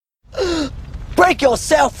break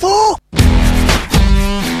yourself, fool!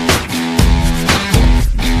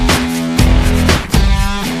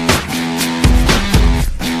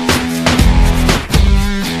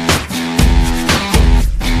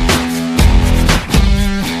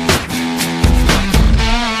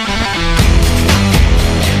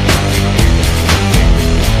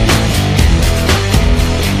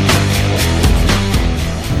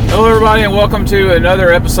 Hello everybody and welcome to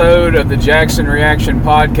another episode of the Jackson Reaction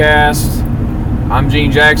Podcast. I'm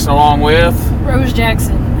Gene Jackson along with Rose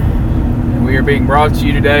Jackson. And we are being brought to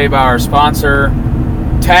you today by our sponsor,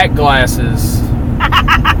 Tack Glasses.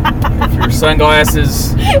 If your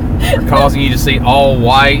sunglasses are causing you to see all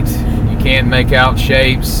white, you can't make out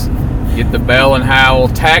shapes, get the Bell & Howell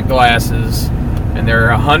Tack Glasses. And they're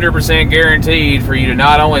 100% guaranteed for you to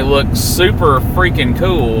not only look super freaking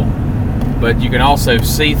cool, but you can also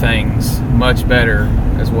see things much better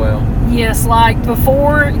as well. Yes, like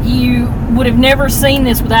before you would have never seen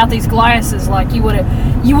this without these glasses. Like you would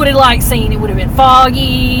have like seen it would have been foggy,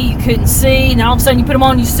 you couldn't see, and all of a sudden you put them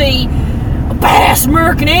on, you see a badass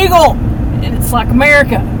American eagle, and it's like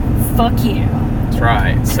America. Fuck yeah. That's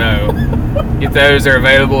right. So get those. They're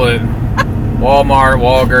available at Walmart,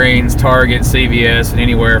 Walgreens, Target, CVS, and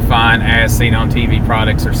anywhere fine as seen on TV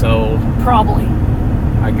products are sold. Probably.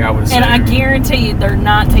 I would assume. And I guarantee you they're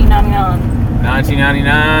 $19.99.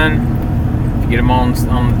 $19.99. If you get them on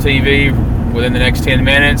TV within the next 10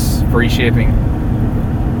 minutes, free shipping.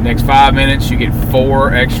 Next 5 minutes, you get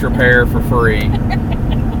 4 extra pair for free.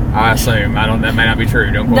 I assume. That may not be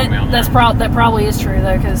true. Don't quote me on that. That probably is true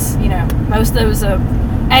though, because most of those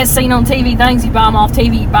as seen on TV things, you buy them off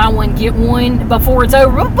TV, you buy one get one before it's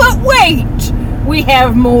over. But wait, we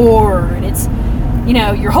have more, and it's.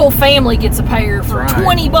 Your whole family gets a pair for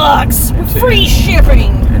 $20 with free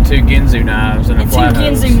shipping. And 2 Ginzu knives and a flat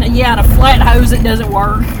hose. Yeah, and a flat hose that doesn't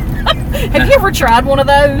work. Have you ever tried one of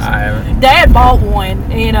those? I haven't. Dad bought one,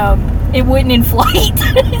 and it wouldn't inflate.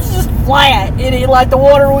 It's just flat, and the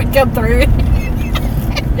water wouldn't come through it.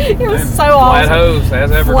 It was so awesome. Flat hose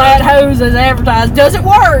as advertised. Flat hose as advertised. Doesn't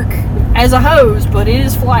work as a hose, but it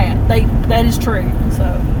is flat. That is true.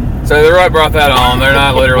 So they brought that on. They're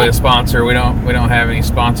not literally a sponsor. We don't have any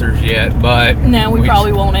sponsors yet, but no, we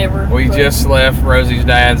probably won't ever. We just left Rosie's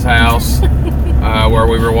dad's house, where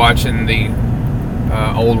we were watching the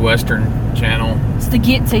old Western channel. It's the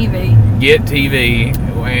Get TV. Get TV,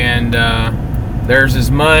 and there's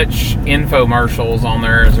as much infomercials on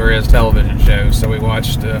there as there is television shows. So we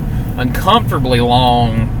watched an uncomfortably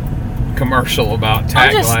long commercial about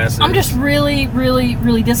tack glasses. I'm just really, really,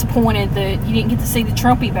 really disappointed that you didn't get to see the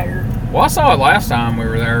Trumpy Bear. Well, I saw it last time we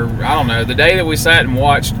were there. I don't know, the day that we sat and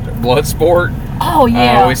watched Bloodsport. Oh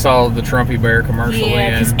yeah, we saw the Trumpy Bear commercial.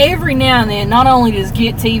 Yeah, because every now and then, not only does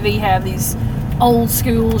Get TV have these old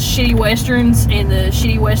school shitty westerns and the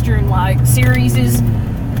shitty western series,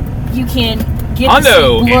 you can get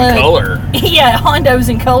Hondo in color. Yeah, Hondo's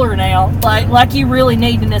in color now. Like you really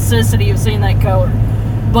need the necessity of seeing that color.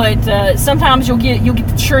 But sometimes you'll get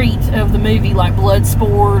the treat of the movie like Bloodsport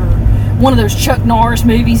or one of those Chuck Norris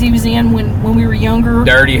movies he was in when we were younger.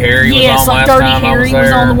 Dirty Harry was on last Dirty time Harry I was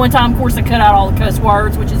was on the one time. Of course, they cut out all the cuss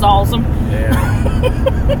words, which is awesome. Yeah.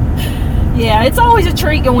 Yeah, it's always a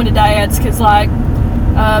treat going to Dad's because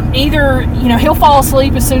either he'll fall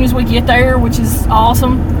asleep as soon as we get there, which is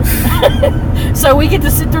awesome. So we get to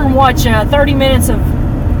sit there and watch 30 minutes of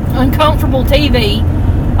uncomfortable TV.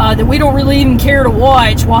 That we don't really even care to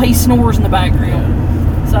watch while he snores in the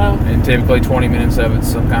background. So. And typically 20 minutes of it's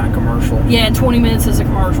some kind of commercial. Yeah, and 20 minutes is a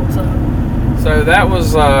commercial. So that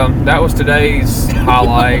was today's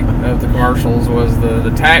highlight of the commercials was the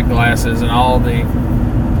tack glasses and all the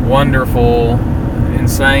wonderful,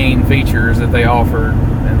 insane features that they offered.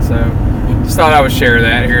 And so just thought I would share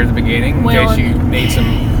that here at the beginning in case you need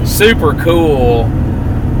some super cool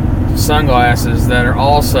sunglasses that are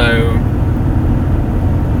also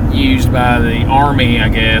used by the Army, I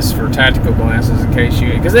guess, for tactical glasses in case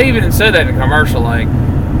because they even said that in a commercial,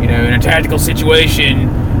 in a tactical situation,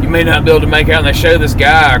 you may not be able to make out, and they show this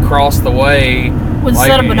guy across the way with a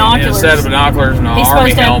set of binoculars. In a set of binoculars and an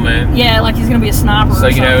Army helmet. Yeah, like he's going to be a sniper. So,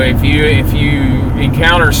 if you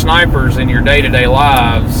encounter snipers in your day-to-day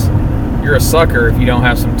lives, you're a sucker if you don't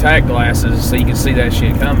have some tack glasses so you can see that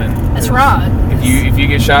shit coming. That's right. If you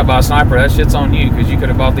get shot by a sniper, that shit's on you because you could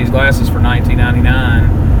have bought these glasses for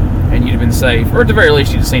 $19.99 and you'd have been safe, or at the very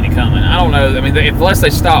least you'd have seen it coming. I don't know. I mean, unless they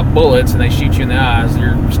stop bullets and they shoot you in the eyes,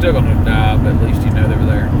 you're still going to die, but at least you know they were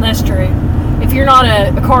there. That's true. If you're not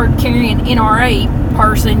a card-carrying NRA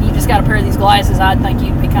person, you just got a pair of these glasses, I'd think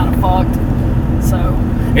you'd be kind of fucked. So.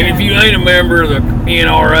 And if you ain't a member of the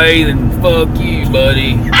NRA, then fuck you,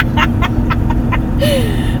 buddy.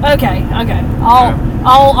 Okay.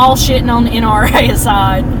 All shitting on the NRA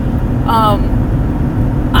aside.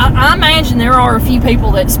 I imagine there are a few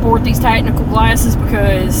people that sport these technical glasses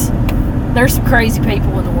because there's some crazy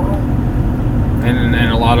people in the world. And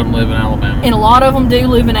a lot of them live in Alabama. And a lot of them do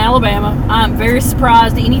live in Alabama. I'm very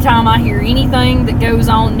surprised anytime I hear anything that goes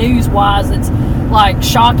on news-wise that's like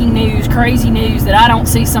shocking news, crazy news, that I don't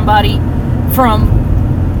see somebody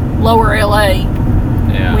from Lower LA.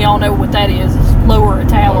 Yeah. We all know what that is Lower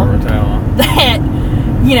Ocala. That,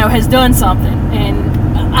 has done something. And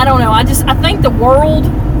I don't know. I think the world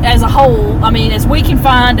as a whole, as we can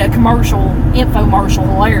find a infomercial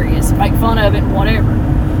hilarious, make fun of it and whatever,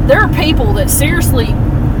 there are people that seriously,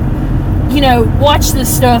 watch this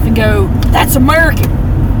stuff and go, that's American,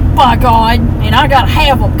 by God, and I gotta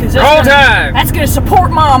have them because that's gonna support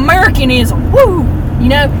my Americanism. Woo!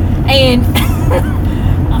 And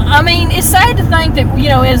it's sad to think that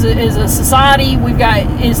as a society we've got.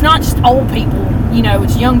 It's not just old people.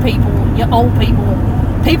 It's young people, old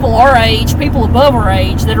people our age, people above our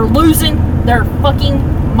age that are losing their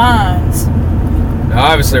fucking minds. Now,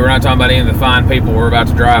 obviously, we're not talking about any of the fine people we're about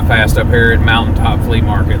to drive past up here at Mountaintop Flea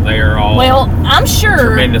Market. They are all I'm sure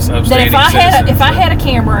tremendous, upstanding that if I citizens. had a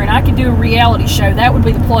camera and I could do a reality show, that would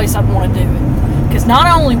be the place I'd want to do it. Because not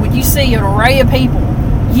only would you see an array of people,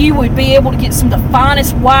 you would be able to get some of the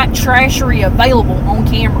finest white trashery available on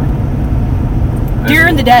camera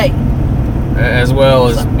during the day. As well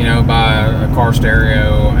as, buy a car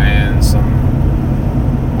stereo and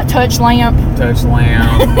a touch lamp.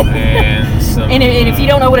 And some... And if you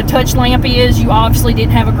don't know what a touch lamp is, you obviously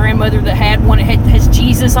didn't have a grandmother that had one. It has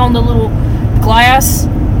Jesus on the little glass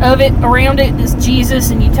of it around it. It's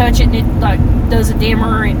Jesus, and you touch it, and it does a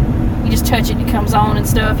dimmer, and you just touch it, and it comes on and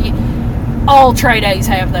stuff. All trade A's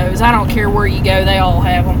have those. I don't care where you go; they all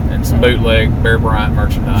have them. And some bootleg Bear Bryant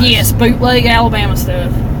merchandise. Yes, bootleg Alabama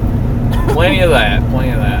stuff. Plenty of that.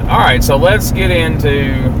 All right, so let's get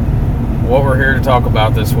into what we're here to talk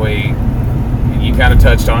about this week. You kind of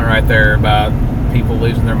touched on it right there about people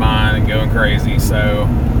losing their mind and going crazy. So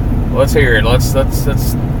let's hear it. Let's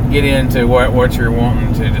get into what you're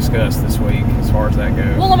wanting to discuss this week as far as that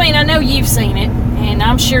goes. Well, I know you've seen it, and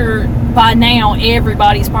I'm sure by now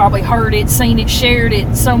everybody's probably heard it, seen it, shared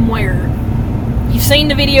it somewhere. You've seen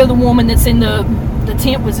the video of the woman that's in the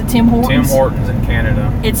Tim Hortons? Tim Hortons in Canada.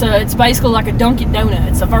 It's basically like a Dunkin'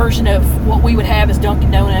 Donuts, a version of what we would have as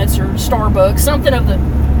Dunkin' Donuts or Starbucks, something of the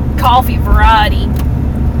coffee variety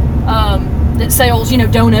that sells,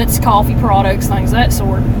 donuts, coffee products, things of that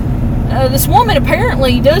sort. This woman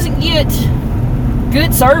apparently doesn't get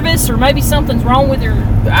good service, or maybe something's wrong with her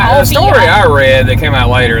coffee. The story I read that came out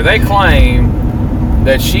later, they claim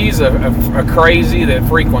that she's a crazy that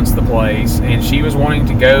frequents the place, and she was wanting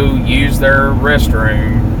to go use their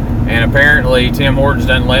restroom, and apparently Tim Hortons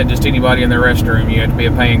doesn't let just anybody in their restroom. You have to be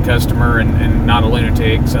a paying customer and not a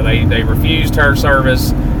lunatic, so they refused her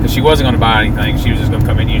service because she wasn't going to buy anything. She was just going to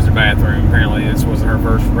come in and use the bathroom. Apparently this wasn't her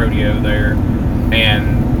first rodeo there,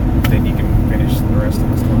 and then you can finish the rest of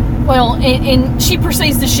the story. Well, and she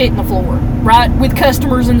proceeds to shit in the floor, right, with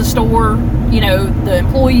customers in the store, the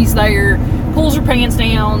employees there, pulls her pants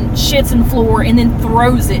down, shits in the floor, and then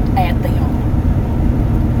throws it at them.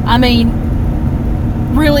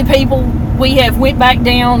 Really, people, we have went back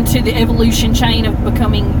down to the evolution chain of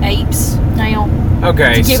becoming apes now.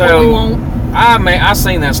 Okay, to get so what we want. I've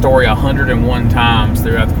seen that story 101 times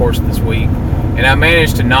throughout the course of this week, and I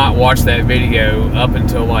managed to not watch that video up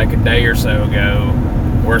until like a day or so ago,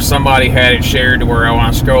 where somebody had it shared to where when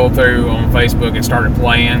I scrolled through on Facebook, it started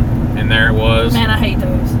playing, and there it was. Man, I hate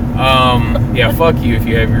those. Yeah, fuck you if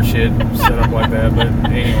you have your shit set up like that. But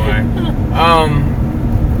anyway,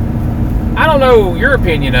 I don't know your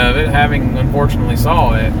opinion of it, having unfortunately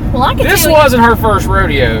saw it. Well, I can This tell wasn't her first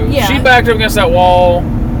rodeo. Yeah. She backed up against that wall,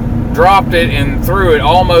 dropped it, and threw it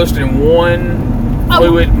almost in one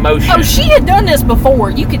fluid motion. Oh, she had done this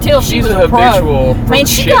before. You could tell she was a habitual pro. Man,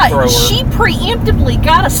 she preemptively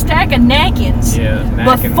got a stack of napkins,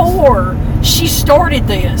 before she started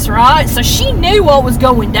this, right? So she knew what was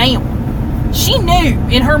going down. She knew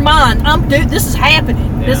in her mind, this is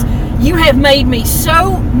happening. Yeah. You have made me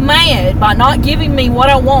so mad by not giving me what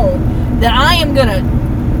I want that I am gonna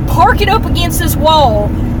park it up against this wall,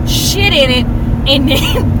 shit in it, and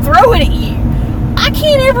then throw it at you. I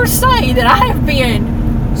can't ever say that I have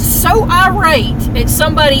been so irate at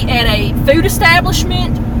somebody at a food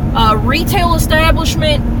establishment, a retail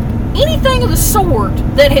establishment, anything of the sort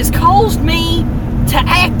that has caused me to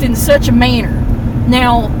act in such a manner.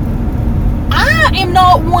 Now, I am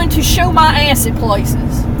not one to show my ass at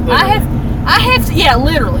places. Literally. I have to, yeah,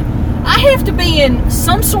 literally. I have to be in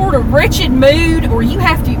some sort of wretched mood, or you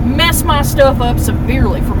have to mess my stuff up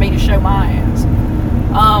severely for me to show my ass.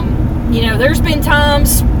 There's been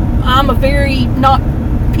times I'm a very not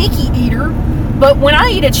picky eater, but when I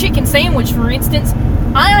eat a chicken sandwich, for instance,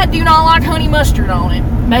 I do not like honey mustard on it.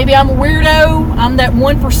 Maybe I'm a weirdo. I'm that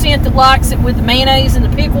 1% that likes it with the mayonnaise and the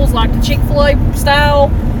pickles, like the Chick-fil-A style,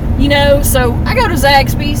 So I go to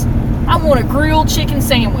Zaxby's. I want a grilled chicken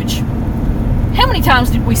sandwich. How many times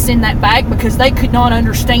did we send that back because they could not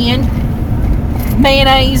understand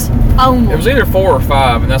mayonnaise only? It was either 4 or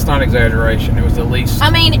 5, and that's not an exaggeration. It was at least...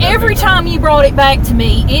 every time you brought it back to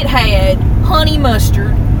me, it had honey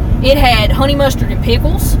mustard. It had honey mustard and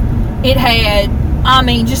pickles. It had,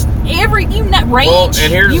 just every, ranch,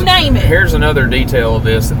 and you name it. Here's another detail of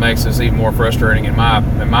this that makes this even more frustrating in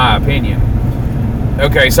my opinion.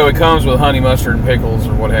 Okay, so it comes with honey mustard and pickles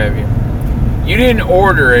or what have you. You didn't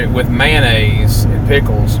order it with mayonnaise and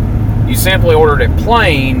pickles. You simply ordered it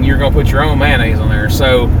plain. You're going to put your own mayonnaise on there.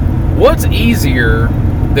 So what's easier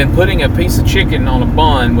than putting a piece of chicken on a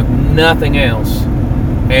bun with nothing else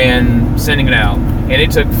and sending it out? And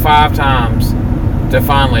it took 5 times to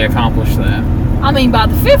finally accomplish that. By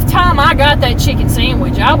the 5th time I got that chicken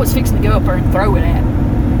sandwich, I was fixing to go up there and throw it at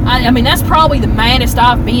him. That's probably the maddest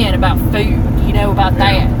I've been about food, about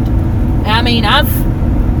that.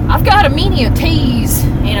 I've got a many of teas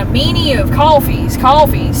and a many of coffees.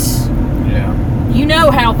 Yeah. You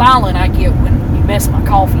know how violent I get when you mess my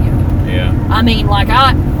coffee up. Yeah.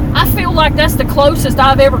 I feel like that's the closest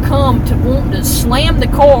I've ever come to wanting to slam the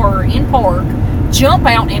car in park, jump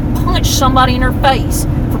out and punch somebody in their face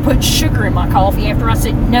for putting sugar in my coffee after I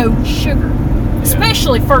said no sugar. Yeah.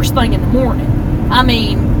 Especially first thing in the morning. I'm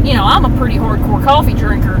a pretty hardcore coffee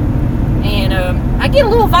drinker, and I get a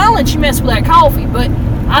little violent you mess with that coffee, but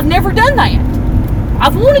I've never done that.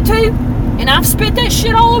 I've wanted to, and I've spit that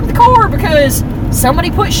shit all over the car because somebody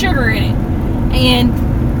put sugar in it. And,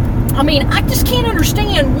 I just can't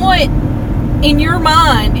understand what, in your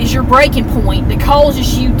mind, is your breaking point that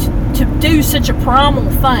causes you to do such a primal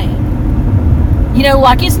thing.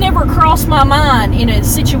 It's never crossed my mind in a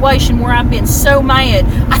situation where I've been so mad,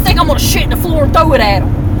 I think I'm going to shit in the floor and throw it at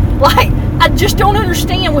them. I just don't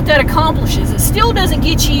understand what that accomplishes. It still doesn't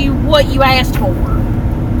get you what you asked for.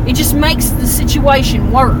 It just makes the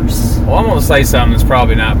situation worse. Well, I'm going to say something that's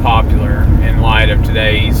probably not popular in light of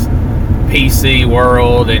today's PC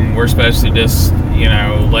world, and we're supposed to just,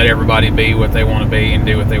 let everybody be what they want to be and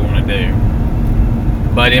do what they want to do.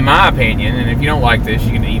 But in my opinion, and if you don't like this,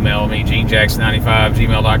 you can email me,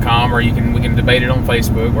 genejackson95@gmail.com, or we can debate it on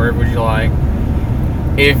Facebook, wherever you like.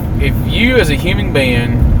 If you as a human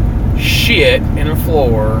being shit in a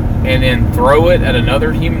floor and then throw it at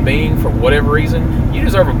another human being for whatever reason, you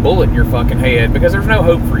deserve a bullet in your fucking head, because there's no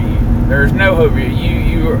hope for you. There's no hope for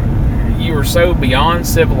you. You are so beyond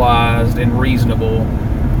civilized and reasonable.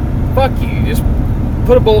 Fuck you. Just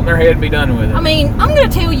put a bullet in their head and be done with it. I'm going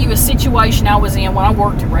to tell you a situation I was in when I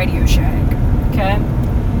worked at Radio Shack. Okay?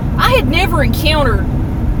 I had never encountered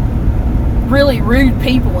really rude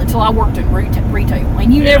people until I worked in retail,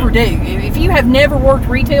 and you never do. If you have never worked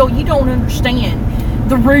retail, you don't understand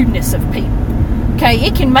the rudeness of people. Okay,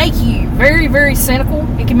 it can make you very, very cynical.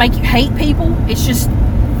 It can make you hate people. It's just,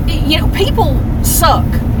 people suck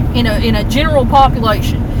in a general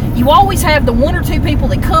population. You always have the 1 or 2 people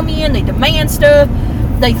that come in, they demand stuff.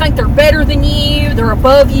 They think they're better than you. They're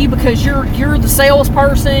above you because you're the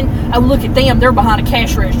salesperson. Oh, look at them. They're behind a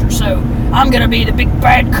cash register. So I'm going to be the big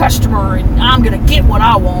bad customer and I'm going to get what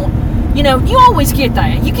I want. You always get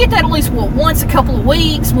that. You get that at least, once a couple of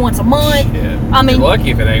weeks, once a month. Yeah. You're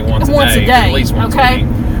lucky if it ain't once a day. At least once a week.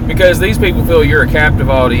 Because these people feel you're a captive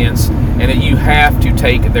audience and that you have to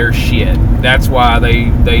take their shit. That's why they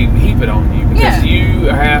heap it on you. Because you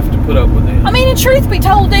have to put up with it. And truth be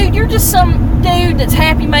told, dude, you're just some dude that's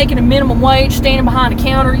happy making a minimum wage, standing behind a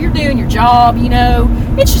counter. You're doing your job,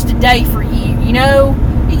 It's just a day for you,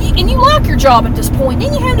 And you like your job at this point.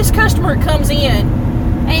 Then you have this customer that comes in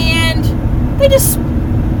and they just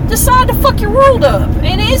decide to fuck your world up.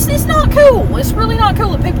 And it's not cool. It's really not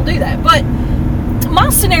cool that people do that. But my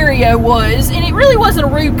scenario was, and it really wasn't a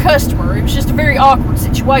rude customer, it was just a very awkward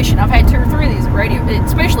situation. I've had 2 or 3 of these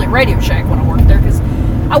especially at Radio Shack when I worked there, because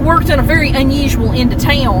I worked in a very unusual end of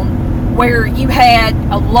town where you had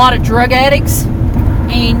a lot of drug addicts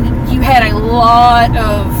and you had a lot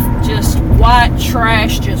of just white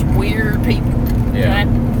trash, just weird people. Yeah.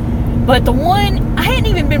 Okay? But the one, I hadn't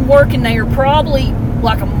even been working there probably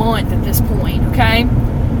like a month at this point, okay?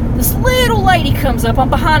 This little lady comes up. I'm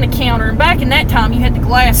behind the counter, and back in that time, you had the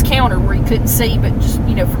glass counter where you couldn't see, but just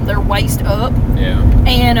from their waist up. Yeah.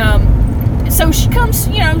 And so she comes,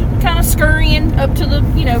 kind of scurrying up to the,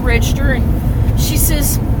 register, and she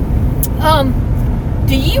says,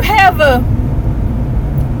 do you have a...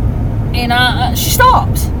 And she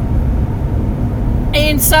stops.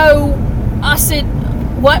 And so I said,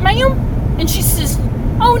 what, ma'am? And she says,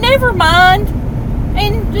 oh, never mind.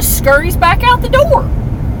 And just scurries back out the door.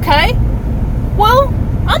 Okay? Well,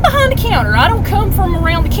 I'm behind the counter. I don't come from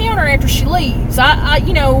around the counter after she leaves.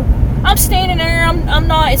 I'm standing there. I'm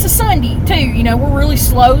not. It's a Sunday too. We're really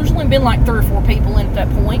slow. There's only been like 3 or 4 people in at that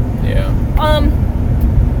point. Yeah.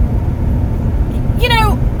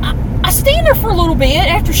 I stand there for a little bit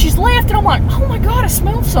after she's left, and I'm like, oh my God, I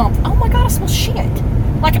smell something. Oh my God, I smell shit.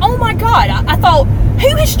 Like, oh my God. I thought,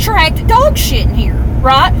 who has tracked dog shit in here,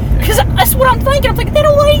 right? Because that's what I'm thinking. I'm thinking, that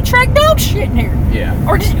old lady tracked dog shit in here. Yeah.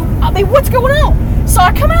 Or what's going on? So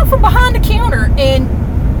I come out from behind the counter, and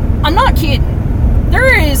I'm not kidding.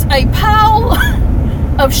 There is a pile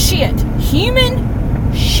of shit,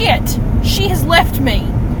 human shit, she has left me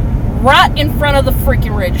right in front of the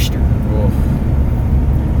freaking register. Oof.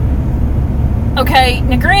 Okay,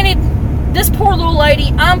 now granted, this poor little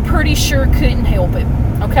lady, I'm pretty sure couldn't help it.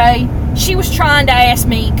 Okay? She was trying to ask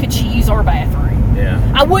me, could she use our bathroom? Yeah.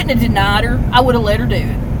 I wouldn't have denied her. I would have let her do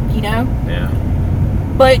it, Yeah.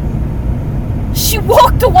 But she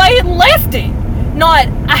walked away and left it. Not,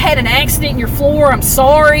 I had an accident in your floor, I'm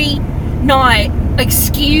sorry. Not,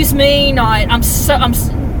 excuse me. Not,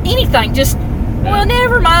 anything. Just, well,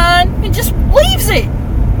 never mind. And just leaves it.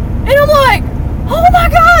 And I'm like, oh my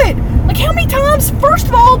God. Like, how many times, first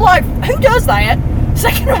of all, like, who does that?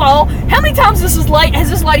 Second of all, how many times has this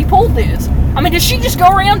lady pulled this? I mean, does she just go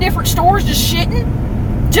around different stores just shitting?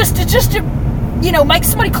 Just to make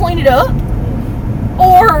somebody clean it up?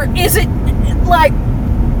 Or is it, like,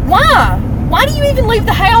 why? Why do you even leave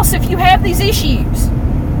the house if you have these issues?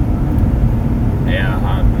 Yeah,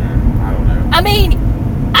 I don't know. I mean,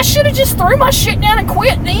 I should have just threw my shit down and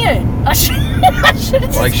quit then. I should have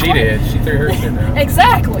just... Like she did. She threw her shit down.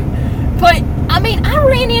 Exactly. But, I mean, I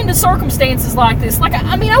ran into circumstances like this. Like,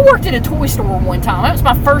 I worked at a toy store one time. That was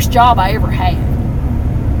my first job I ever had.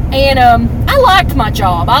 And I liked my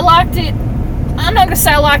job. I liked it. I'm not going to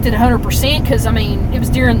say I liked it 100% because, it was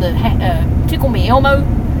during the Tickle Me Elmo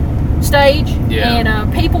stage. Yeah.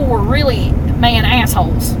 And people were really,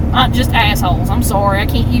 assholes. Just assholes. I'm sorry. I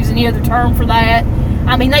can't use any other term for that.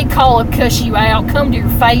 They'd call up, cuss you out, come to your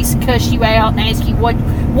face and cuss you out and ask you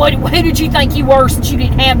who did you think you were since you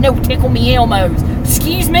didn't have no Tickle Me Elmos?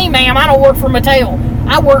 Excuse me, ma'am, I don't work for Mattel.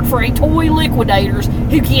 I work for a toy liquidators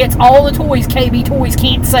who gets all the toys KB Toys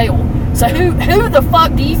can't sell. So who the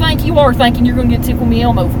fuck do you think you are thinking you're going to get Tickle Me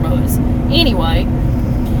Elmo from us? Anyway,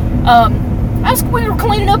 we were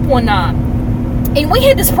cleaning up one night, and we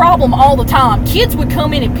had this problem all the time. Kids would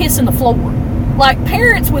come in and piss in the floor. Like,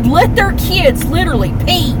 parents would let their kids literally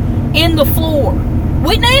pee in the floor.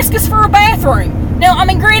 Wouldn't ask us for a bathroom. Now,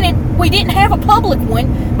 granted, we didn't have a public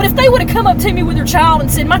one, but if they would have come up to me with their child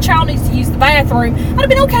and said, my child needs to use the bathroom, I'd have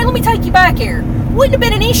been, okay, let me take you back here. Wouldn't have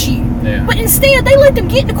been an issue. Yeah. But instead, they let them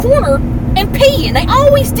get in the corner and pee, and they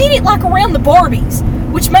always did it, like, around the Barbies,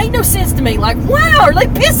 which made no sense to me. Like, wow, are they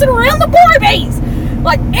pissing around the Barbies?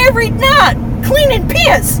 Like, every night, cleaning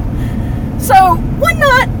piss. So, one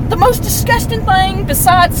night, the most disgusting thing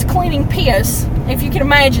besides cleaning piss, if you can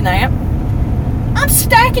imagine that, I'm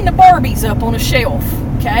stacking the Barbies up on a shelf,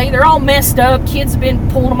 okay? They're all messed up. Kids have been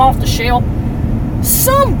pulling them off the shelf.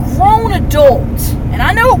 Some grown adult, and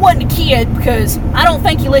I know it wasn't a kid because I don't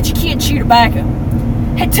think you let your kid chew tobacco,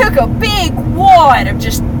 had took a big wad of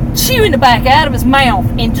just chewing tobacco out of his mouth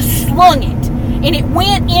and just slung it. And it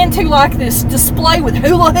went into like this display with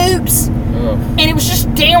hula hoops, and it was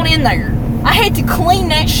just down in there. I had to clean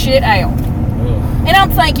that shit out. And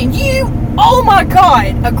I'm thinking, oh my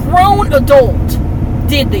God, a grown adult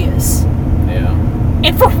did this. Yeah.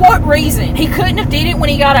 And for what reason? He couldn't have did it when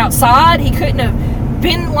he got outside. He couldn't have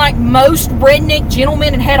been like most redneck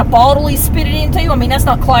gentlemen and had a bottle he spit it into. That's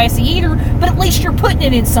not classy either, but at least you're putting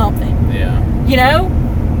it in something. Yeah.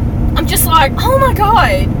 I'm just like, oh my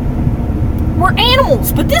God, we're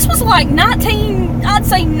animals. But this was like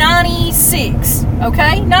 96,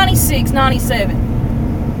 okay? 96, 97.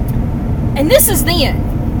 And this is then,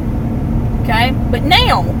 okay? But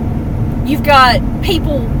now, you've got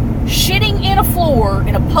people shitting in a floor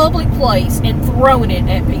in a public place and throwing it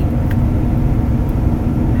at people.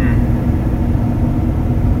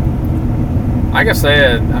 Like I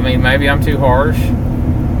said, maybe I'm too harsh.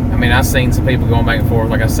 I've seen some people going back and forth.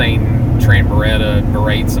 Like, I've seen Trent Beretta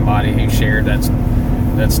berate somebody who shared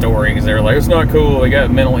that story because they were like, it's not cool, they got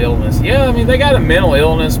mental illness. Yeah, they got a mental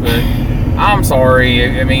illness, but I'm sorry.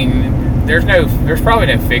 there's probably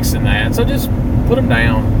no fixing that. So just put them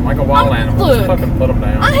down like a wild animal. Look, just fucking put them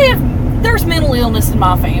down. There's mental illness in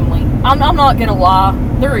my family. I'm not gonna lie,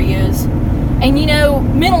 there is. And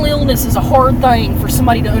mental illness is a hard thing for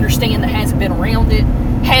somebody to understand that hasn't been around it,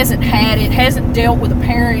 hasn't had it, hasn't dealt with a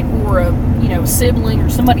parent or a sibling or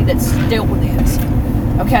somebody that's dealt with this.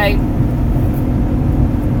 Okay?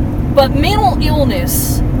 But mental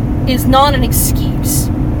illness is not an excuse.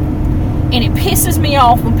 And it pisses me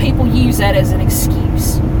off when people use that as an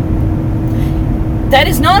excuse. That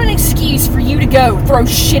is not an excuse for you to go throw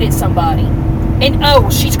shit at somebody. And,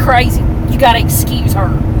 oh, she's crazy. You gotta excuse her.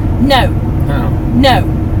 No.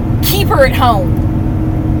 Keep her at home.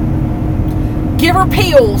 Give her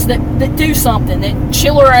pills that do something, that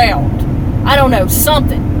chill her out. I don't know,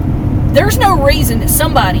 something. There's no reason that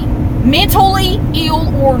somebody, mentally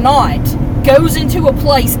ill or not, goes into a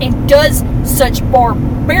place and does such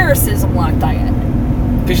barbaricism like that.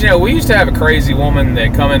 Because, we used to have a crazy woman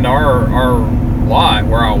that come into our lot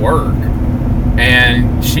where I work,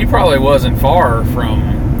 and she probably wasn't far from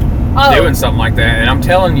doing something like that. And I'm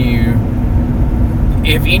telling you,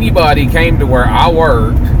 if anybody came to where I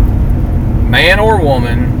worked, man or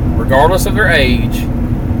woman, regardless of their age,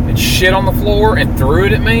 and shit on the floor and threw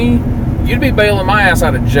it at me, you'd be bailing my ass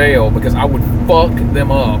out of jail, because I would fuck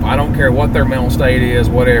them up. I don't care what their mental state is,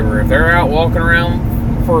 whatever. If they're out walking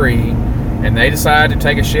around free and they decide to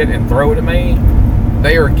take a shit and throw it at me,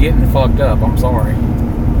 they are getting fucked up. I'm sorry.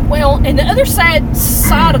 Well, and the other sad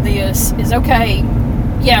side of this is, okay,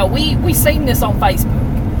 yeah, we seen this on Facebook.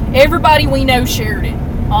 Everybody we know shared it.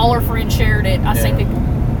 All our friends shared it. I seen people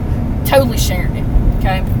totally sharing it.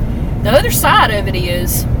 Okay? The other side of it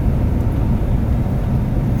is,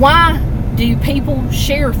 why do people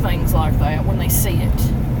share things like that when they see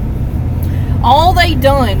it? All they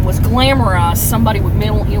done was glamorize somebody with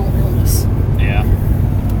mental illness. Yeah.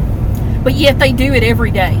 But yet they do it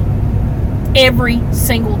every day. Every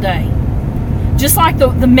single day. Just like the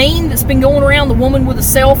meme that's been going around, the woman with a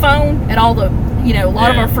cell phone, and all the, a lot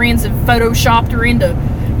of our friends have photoshopped her into,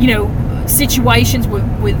 situations with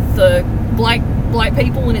black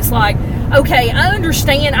people, and it's like, okay, I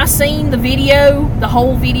understand. I seen the video, the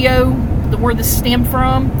whole video, where this stemmed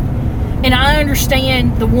from, and I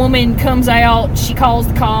understand the woman comes out, she calls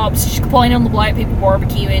the cops, she's complaining on the black people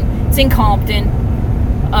barbecuing. It's in Compton.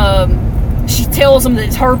 She tells them that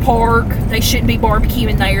it's her park, they shouldn't be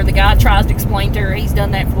barbecuing there. The guy tries to explain to her he's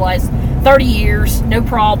done that for the last 30 years, no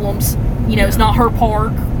problems. It's not her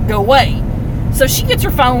park, go away. So she gets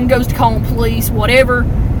her phone, goes to calling police, whatever.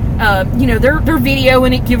 They're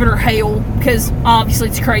videoing it, giving her hell, because obviously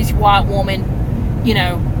it's a crazy white woman,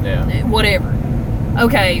 whatever.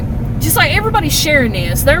 Okay, just like everybody's sharing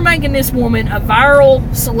this, they're making this woman a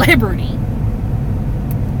viral celebrity.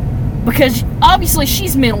 Because obviously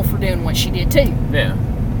she's mental for doing what she did too. Yeah.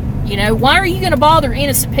 Why are you going to bother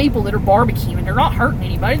innocent people that are barbecuing? They're not hurting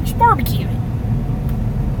anybody, they're just barbecuing.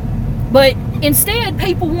 But instead,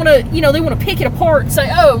 people want to, they want to pick it apart and say,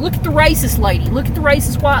 oh, look at the racist lady, look at the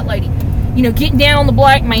racist white lady, getting down on the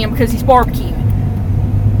black man because he's barbecuing.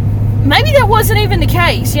 Maybe that wasn't even the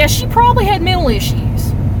case. Yeah, she probably had mental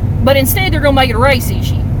issues. But instead, they're going to make it a race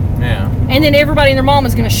issue. Yeah. And then everybody and their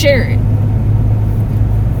mama's going to share it.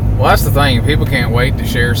 Well, that's the thing. People can't wait to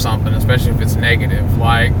share something, especially if it's negative.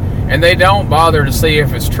 And they don't bother to see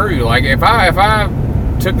if it's true. Like, if I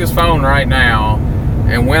took this phone right now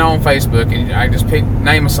and went on Facebook and I just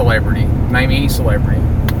name a celebrity, name any celebrity.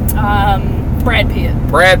 Brad Pitt.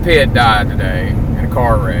 Brad Pitt died today in a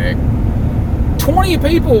car wreck. 20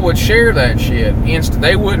 people would share that shit.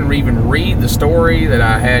 They wouldn't even read the story that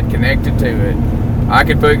I had connected to it. I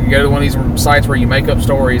could go to one of these sites where you make up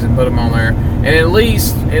stories and put them on there, and at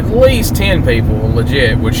least 10 people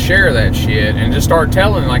legit would share that shit and just start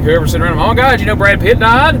telling, like, whoever's sitting around them, oh God, Brad Pitt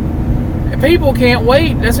died? And people can't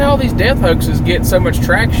wait. That's how these death hoaxes get so much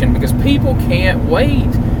traction, because people can't wait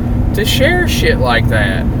to share shit like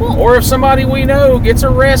that. Or if somebody we know gets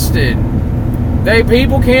arrested,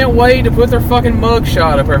 people can't wait to put their fucking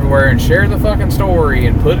mugshot up everywhere and share the fucking story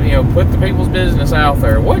and put the people's business out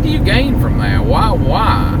there. What do you gain from that?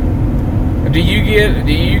 Why? Do you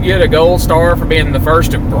get a gold star for being the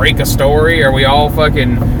first to break a story? Are we all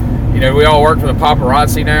fucking, we all work for the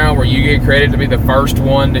paparazzi now, where you get credit to be the first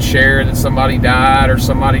one to share that somebody died or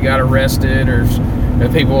somebody got arrested, or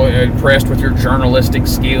that people are impressed with your journalistic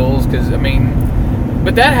skills?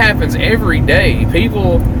 But that happens every day.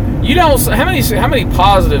 People, how many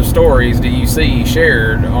positive stories do you see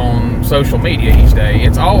shared on social media each day?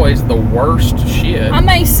 It's always the worst shit. I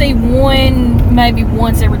may see one, maybe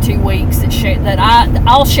once every 2 weeks that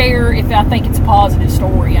I'll share if I think it's a positive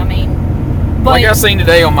story. But like I seen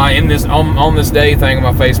today on my on this day thing on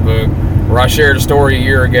my Facebook, where I shared a story a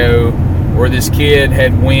year ago where this kid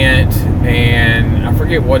had went, and I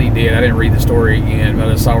forget what he did. I didn't read the story again, but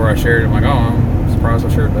I saw where I shared it. I'm like, oh, I'm surprised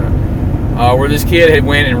I shared that. Where this kid had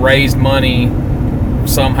went and raised money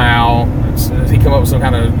somehow. He come up with some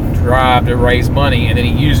kind of drive to raise money, and then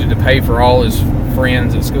he used it to pay for all his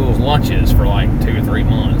friends at school's lunches for like 2 or 3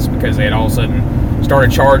 months, because they had all of a sudden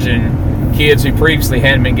started charging kids who previously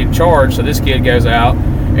hadn't been getting charged. So this kid goes out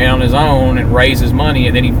and on his own and raises money,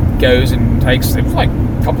 and then he goes and takes, it was like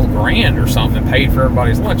a couple of grand or something, and paid for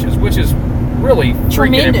everybody's lunches, which is really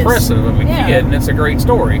freaking impressive of a kid, and it's a great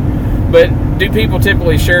story. But do people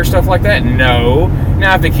typically share stuff like that? No.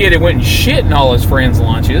 Now, if the kid had went and shit in all his friends'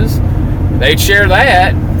 lunches, they'd share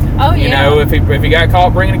that. Oh, yeah. You know, if he got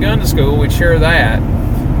caught bringing a gun to school, we'd share that.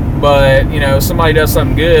 But, you know, somebody does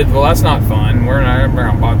something good, well, that's not fun. We're not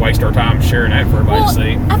going to waste our time sharing that for everybody to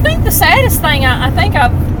see. I think the saddest thing I think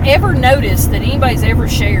I've ever noticed that anybody's ever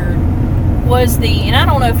shared was and I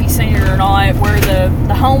don't know if you've seen it or not, where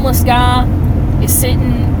the homeless guy is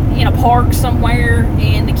sitting in a park somewhere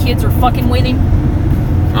and the kids are fucking with him.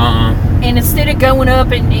 And instead of going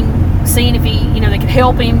up and seeing if they could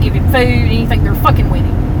help him, give him food, anything, they're fucking with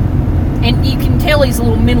him. And you can tell he's a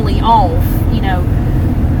little mentally off,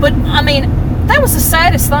 But, I mean, that was the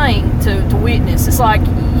saddest thing to witness. It's like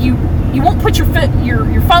you won't put your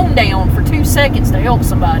phone down for 2 seconds to help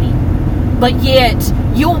somebody, but yet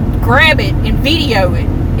you'll grab it and video it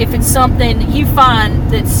if it's something that you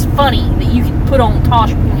find that's funny that you can put on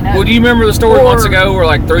Tosh. Well, do you remember the story months ago where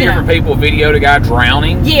like 3 different people videoed a guy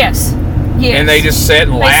drowning? Yes. And they just sat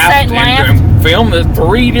and laughed and filmed the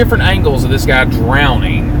 3 different angles of this guy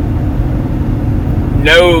drowning.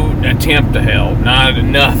 No attempt to help,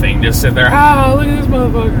 nothing. Just sit there. Oh, look at this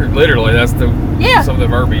motherfucker! Literally, that's some of the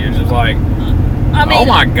verbiage. It's like, I mean, oh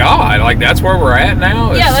my god! Like that's where we're at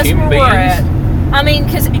now. Yeah, that's where we're at. I mean,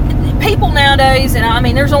 because people nowadays, and I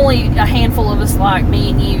mean, there's only a handful of us like me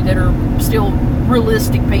and you that are still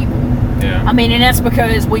realistic people. Yeah. I mean, and that's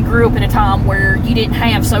because we grew up in a time where you didn't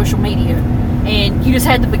have social media, and you just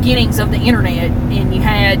had the beginnings of the internet, and you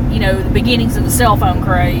had the beginnings of the cell phone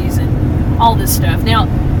craze and all this stuff. Now,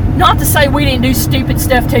 not to say we didn't do stupid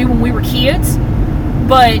stuff too when we were kids,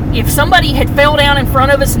 but if somebody had fell down in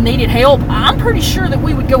front of us and needed help, I'm pretty sure that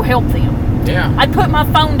we would go help them. Yeah. I'd put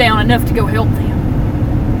my phone down enough to go help them.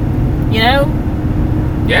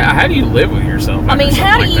 Yeah, how do you live with yourself? I mean,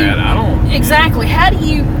 how do you... That? I don't... Exactly. How do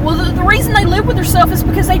you... Well, the reason they live with themselves is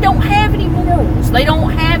because they don't have any morals. They don't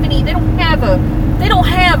have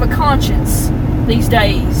a conscience these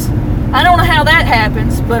days. I don't know how that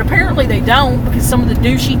happens, but apparently they don't, because some of the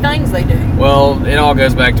douchey things they do. Well, it all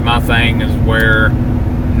goes back to my thing, is where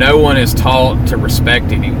no one is taught to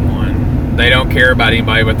respect anyone. They don't care about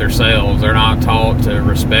anybody but themselves. They're not taught to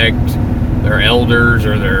respect their elders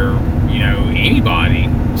or their, anybody.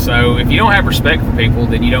 So if you don't have respect for people,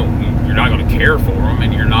 then you're not going to care for them,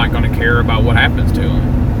 and you're not going to care about what happens to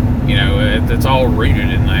them. It's all rooted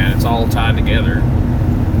in that. It's all tied together.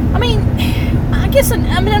 I mean, I guess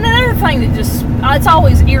another thing that it's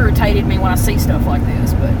always irritated me when I see stuff like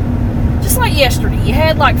this, but just like yesterday, you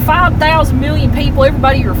had like 5,000 million people,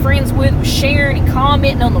 everybody you're friends with was sharing and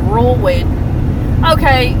commenting on the royal wedding.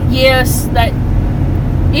 Okay, yes, that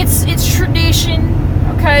it's tradition.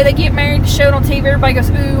 Okay, they get married, showed on TV, everybody goes,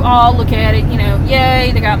 ooh, oh, look at it,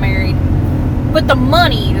 yay, they got married. But the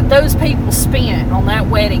money that those people spent on that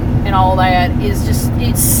wedding and all that is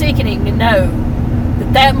it's sickening to know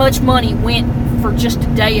that much money went for just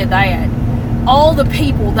a day of that. All the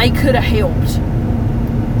people they could have helped.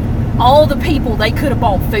 All the people they could have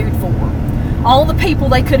bought food for. All the people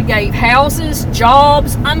they could have gave houses,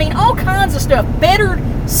 jobs, I mean, all kinds of stuff. Bettered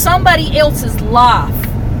somebody else's life.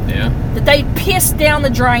 Yeah. That they pissed down the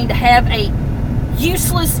drain to have a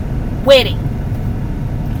useless wedding.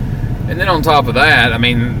 And then on top of that, I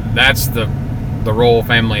mean, that's the royal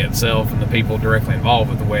family itself and the people directly involved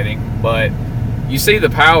with the wedding. But you see the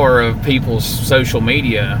power of people's social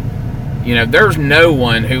media. There's no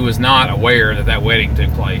one who was not aware that wedding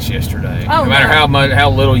took place yesterday. Oh, no matter how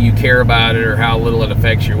little you care about it or how little it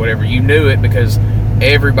affects you or whatever, you knew it because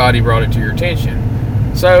everybody brought it to your attention.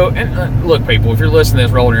 So, and look, people, if you're listening to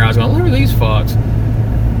this, rolling your eyes going, look at these fucks.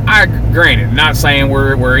 Granted, not saying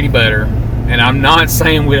we're any better, and I'm not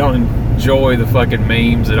saying we don't enjoy the fucking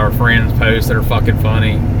memes that our friends post that are fucking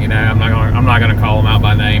funny. I'm not gonna call them out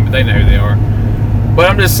by name, but they know who they are. But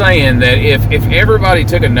I'm just saying that if everybody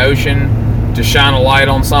took a notion to shine a light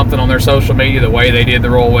on something on their social media, the way they did the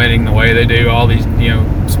royal wedding, the way they do all these,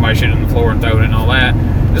 somebody shit on the floor and throwing it and all that,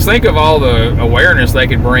 just think of all the awareness they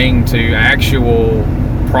could bring to actual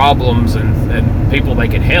problems and people they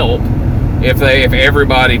could help if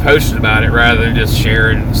everybody posted about it rather than just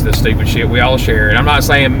sharing the stupid shit we all share. And I'm not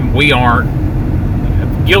saying we aren't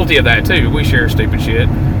guilty of that too. We share stupid shit.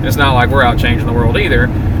 It's not like we're out changing the world either.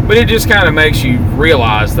 But it just kind of makes you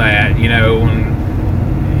realize that,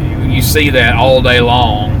 when you see that all day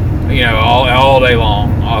long, all day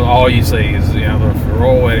long, all you see is, the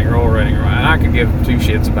royal wedding, and I could give two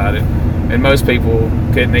shits about it, and most people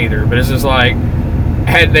couldn't either. But it's just like,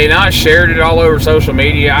 had they not shared it all over social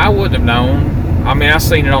media, I wouldn't have known. I mean, I've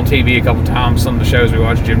seen it on TV a couple times, some of the shows we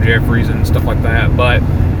watch, Jim Jeffries and stuff like that, but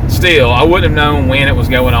still, I wouldn't have known when it was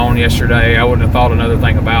going on yesterday. I wouldn't have thought another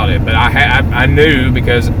thing about it, but I knew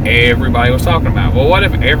because everybody was talking about it. Well, what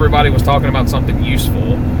if everybody was talking about something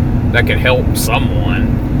useful that could help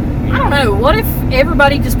someone? I don't know. What if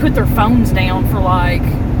everybody just put their phones down for like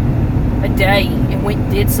a day and went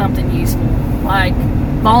and did something useful, like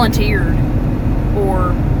volunteered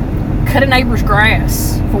or cut a neighbor's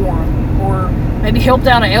grass for them, or maybe helped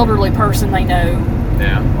out an elderly person they know,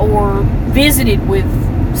 or visited with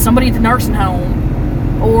somebody at the nursing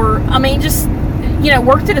home, or just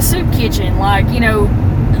worked at a soup kitchen, like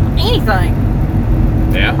anything.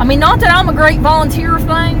 Not that I'm a great volunteer of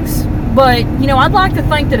things, but I'd like to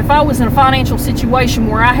think that if I was in a financial situation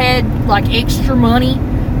where I had like extra money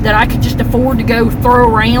that I could just afford to go throw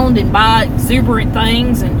around and buy exuberant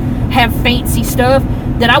things and have fancy stuff,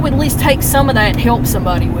 that I would at least take some of that and help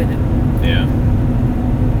somebody with it.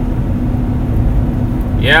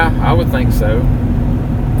 Yeah, I would think so.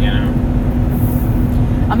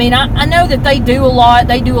 I know that they do a lot.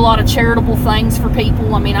 They do a lot of charitable things for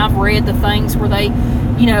people. I've read the things where they,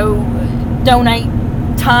 donate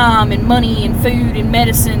time and money and food and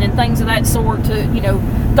medicine and things of that sort to,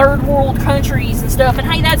 third world countries and stuff. And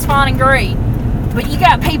hey, that's fine and great. But you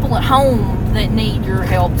got people at home that need your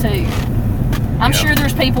help too. I'm sure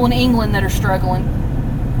there's people in England that are struggling.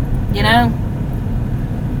 You know?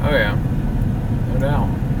 Oh yeah. No doubt.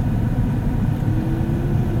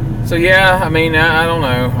 So yeah, I don't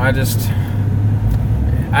know.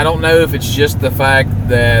 I don't know if it's just the fact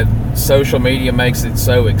that social media makes it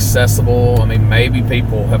so accessible. Maybe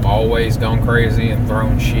people have always gone crazy and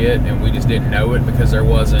thrown shit, and we just didn't know it because there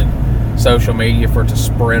wasn't social media for it to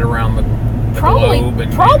spread around the globe.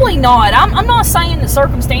 Probably not. I'm not saying that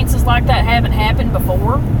circumstances like that haven't happened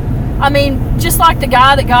before. Just like the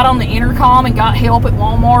guy that got on the intercom and got help at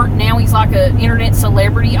Walmart, now he's like an internet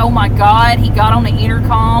celebrity. Oh my God, he got on the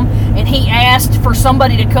intercom and he asked for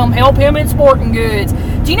somebody to come help him in sporting goods.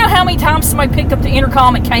 Do you know how many times somebody picked up the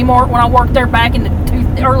intercom at Kmart when I worked there back in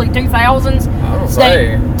the early 2000s? I don't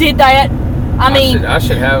say. They did that. I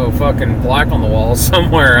should have a fucking plaque on the wall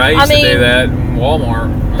somewhere. I used to do that in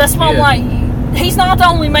Walmart. That's what I'm like. He's not the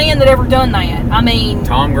only man that ever done that.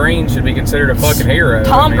 Tom Green should be considered a fucking hero.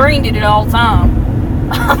 Tom Green did it all the time.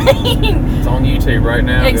 It's on YouTube right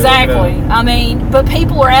now. Exactly. But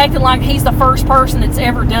people are acting like he's the first person that's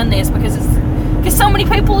ever done this because so many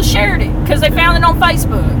people have shared it because they found it on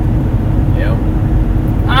Facebook. Yeah.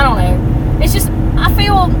 I don't know. It's just, I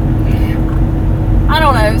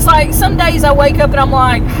don't know. It's like some days I wake up and I'm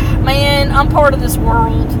like, man, I'm part of this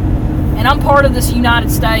world. And I'm part of this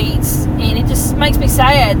United States, and it just makes me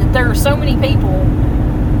sad that there are so many people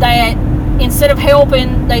that instead of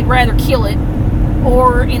helping, they'd rather kill it,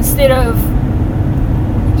 or instead of,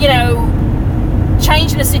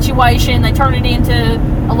 changing a situation, they turn it into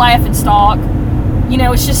a laughingstock.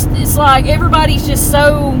 It's like everybody's just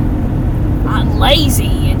so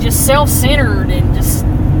lazy and just self-centered and just,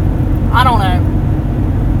 I don't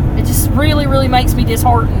know. It just really, really makes me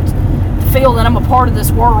disheartened. Feel that I'm a part of this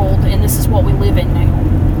world and this is what we live in now.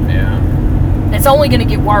 Yeah. It's only going to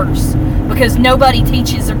get worse because nobody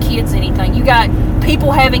teaches their kids anything. You got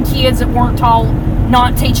people having kids that weren't taught,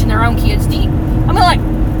 not teaching their own kids.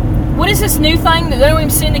 What is this new thing that they don't even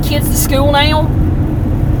send the kids to school now?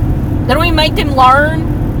 They don't even make them learn?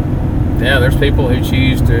 Yeah, there's people who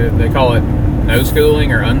choose to, they call it no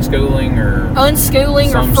schooling or unschooling or...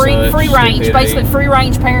 Unschooling or free range. Stupidity. Basically free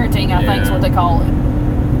range parenting, I think is what they call it.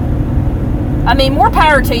 More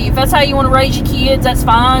power to you. If that's how you want to raise your kids, that's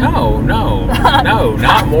fine. No,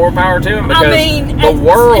 not more power to them because the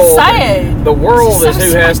world. It's sad. The world is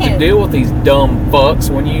who has to deal with these dumb fucks.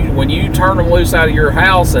 When you turn them loose out of your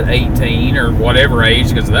house at 18 or whatever age,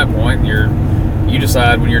 because at that point you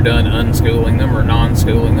decide when you're done unschooling them or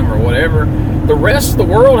non-schooling them or whatever. The rest of the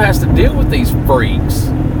world has to deal with these freaks,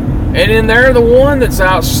 and then they're the one that's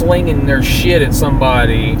out slinging their shit at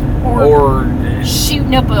somebody or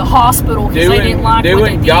shooting up a hospital because they didn't like what they did.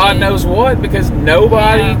 Doing God knows what because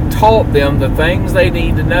nobody taught them the things they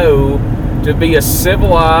need to know to be a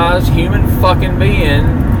civilized human fucking being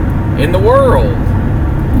in the world.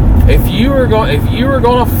 If you were going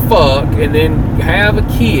to fuck and then have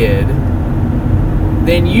a kid,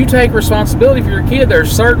 then you take responsibility for your kid.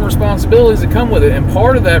 There's certain responsibilities that come with it, and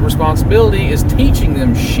part of that responsibility is teaching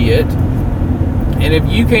them shit. And if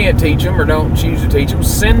you can't teach them or don't choose to teach them,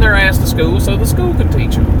 send their ass to school so the school can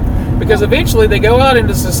teach them. Because eventually they go out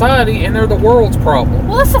into society and they're the world's problem.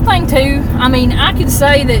 Well, that's the thing too. I mean, I could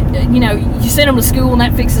say that, you send them to school and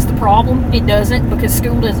that fixes the problem. It doesn't, because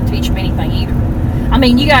school doesn't teach them anything either. I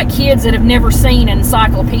mean, you got kids that have never seen an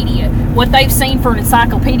encyclopedia. What they've seen for an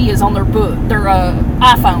encyclopedia is on their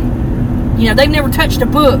iPhone. They've never touched a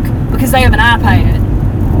book because they have an iPad.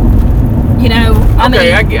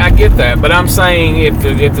 I get that, but I'm saying if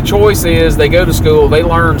the choice is they go to school, they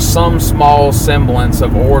learn some small semblance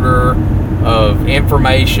of order, of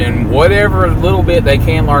information, whatever little bit they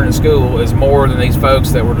can learn in school is more than these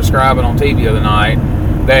folks that were describing on TV the other night.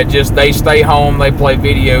 That they stay home, they play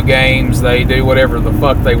video games, they do whatever the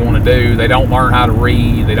fuck they want to do. They don't learn how to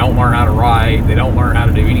read, they don't learn how to write, they don't learn how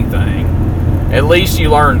to do anything. At least you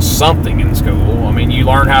learn something in school. I mean, you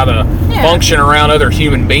learn how to function around other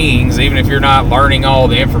human beings, even if you're not learning all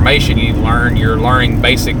the information you learn. You're learning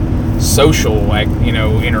basic social,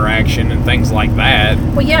 interaction and things like that.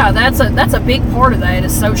 Well, yeah, that's a big part of that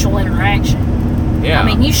is social interaction. Yeah. I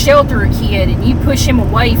mean, you shelter a kid and you push him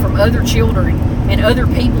away from other children and other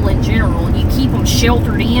people in general, and you keep them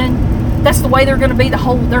sheltered in. That's the way they're going to be their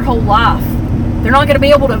whole life. They're not going to be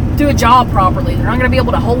able to do a job properly. They're not going to be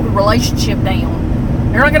able to hold a relationship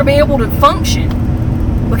down. They're not going to be able to function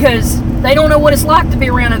because they don't know what it's like to be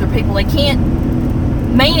around other people. They can't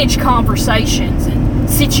manage conversations and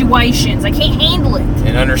situations. They can't handle it.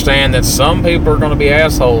 And understand that some people are going to be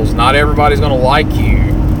assholes. Not everybody's going to like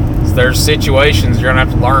you. There's situations you're going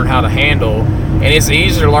to have to learn how to handle. And it's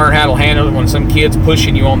easier to learn how to handle it when some kid's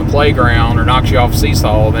pushing you on the playground or knocks you off a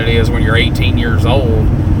seesaw than it is when you're 18 years old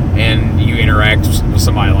and you interact with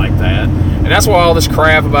somebody like that. And that's why all this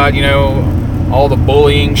crap about, all the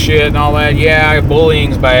bullying shit and all that. Yeah,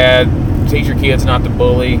 bullying's bad. Teach your kids not to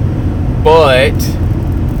bully. But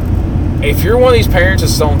if you're one of these parents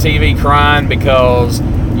that's on TV crying because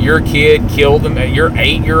your kid killed them, your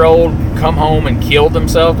 8-year-old come home and killed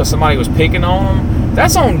himself because somebody was picking on them,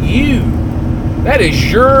 that's on you. That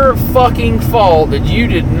is your fucking fault that you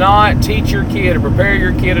did not teach your kid or prepare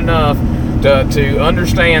your kid enough to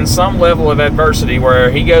understand some level of adversity where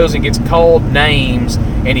he goes and gets called names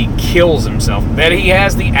and he kills himself. That he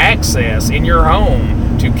has the access in your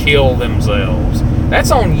home to kill themselves. That's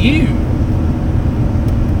on you.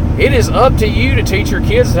 It is up to you to teach your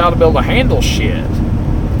kids how to be able to handle shit.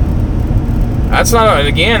 That's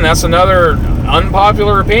another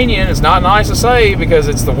unpopular opinion. It's not nice to say because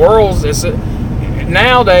it's the world's.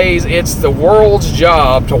 Nowadays, it's the world's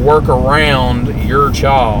job to work around your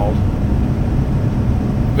child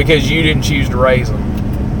because you didn't choose to raise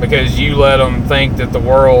them. Because you let them think that the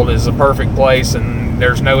world is a perfect place and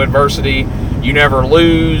there's no adversity. You never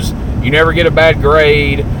lose. You never get a bad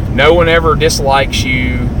grade. No one ever dislikes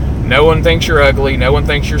you. No one thinks you're ugly. No one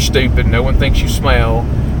thinks you're stupid. No one thinks you smell.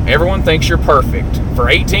 Everyone thinks you're perfect. For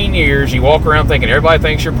 18 years, you walk around thinking everybody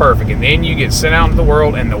thinks you're perfect, and then you get sent out into the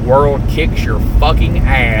world, and the world kicks your fucking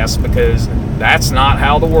ass because that's not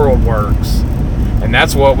how the world works. And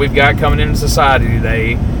that's what we've got coming into society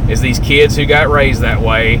today, is these kids who got raised that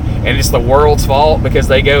way, and it's the world's fault because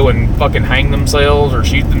they go and fucking hang themselves or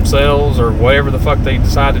shoot themselves or whatever the fuck they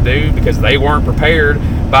decide to do because they weren't prepared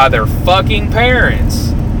by their fucking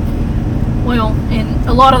parents. Well, and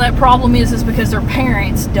a lot of that problem is because their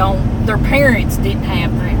parents didn't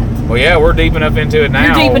have that. Well, yeah, we're deep enough into it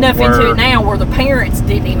now. You're deep enough into it now where the parents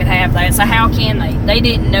didn't even have that. So how can they? They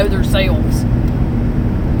didn't know themselves.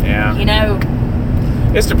 Yeah.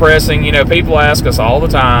 It's depressing. People ask us all the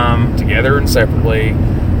time, together and separately,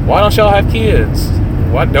 why don't y'all have kids?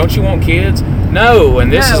 What, don't you want kids? No,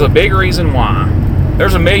 and this is a big reason why.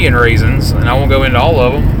 There's a million reasons, and I won't go into all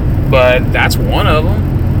of them, but that's one of them.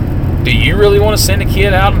 Do you really want to send a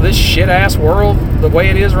kid out into this shit-ass world the way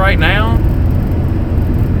it is right now?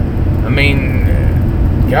 I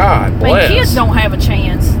mean, God bless. Kids don't have a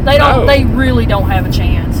chance. They don't. No. They really don't have a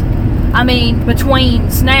chance. I mean, between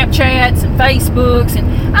Snapchats and Facebooks,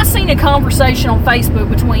 and I seen a conversation on Facebook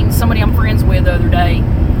between somebody I'm friends with the other day,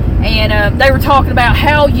 and they were talking about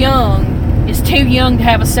how young is too young to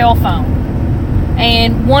have a cell phone.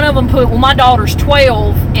 And one of them put, well, my daughter's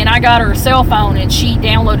 12, and I got her a cell phone, and she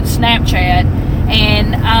downloaded Snapchat,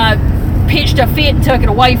 and I pitched a fit and took it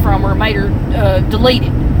away from her and made her delete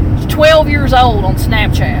it. She's 12 years old on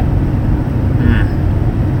Snapchat.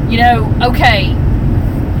 Okay,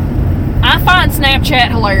 I find Snapchat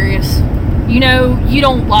hilarious. You know, you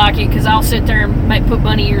don't like it because I'll sit there and put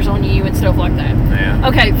bunny ears on you and stuff like that. Yeah.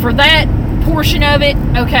 Okay, for that portion of it,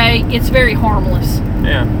 okay, it's very harmless.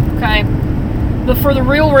 Yeah. Okay? But for the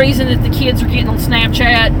real reason that the kids are getting on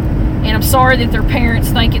Snapchat, and I'm sorry that their parents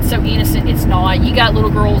think it's so innocent, it's not. You got little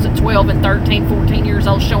girls at 12 and 13, 14 years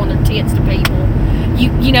old showing their tits to people.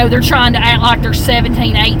 You know, they're trying to act like they're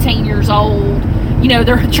 17, 18 years old. You know,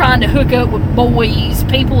 they're trying to hook up with boys,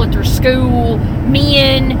 people at their school,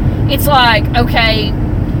 men. It's like, okay,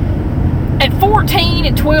 at 14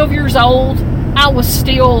 and 12 years old, I was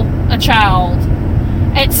still a child.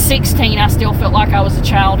 At 16, I still felt like I was a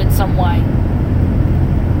child in some way.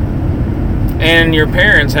 And your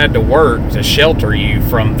parents had to work to shelter you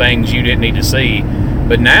from things you didn't need to see.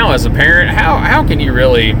 But now, as a parent, how can you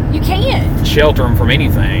really... You can't. ...shelter them from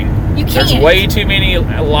anything? You can't. There's way too many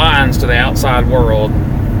lines to the outside world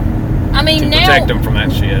to protect them from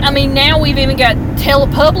that shit. I mean, now we've even got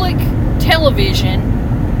public television,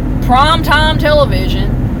 primetime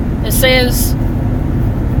television, that says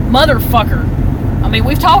motherfucker. I mean,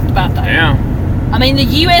 we've talked about that. Yeah. I mean, the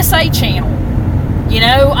USA channel. You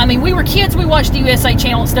know, I mean, we were kids, we watched the USA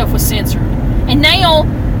channel and stuff was censored. And now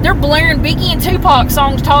they're blaring Biggie and Tupac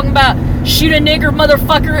songs talking about shoot a nigger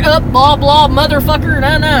motherfucker up, blah, blah, motherfucker,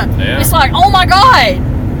 Yeah. It's like, oh my God.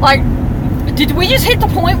 Like, did we just hit the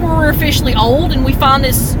point where we're officially old and we find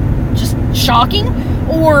this just shocking?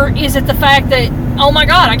 Or is it the fact that, oh my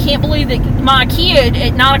God, I can't believe that my kid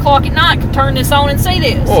at 9 o'clock at night could turn this on and see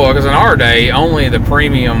this? Well, because in our day, only the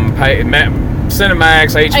premium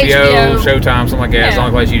Cinemax, HBO, Showtime, something like that. It's the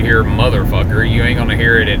only place you'd hear motherfucker. You ain't gonna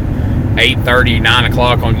hear it at 8:30, 9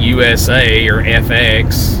 o'clock on USA or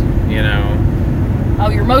FX, you know. Oh,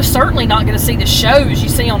 you're most certainly not gonna see the shows you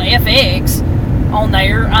see on FX on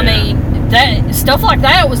there. I mean, that stuff like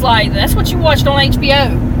that was like, that's what you watched on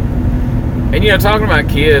HBO. And, you know, talking about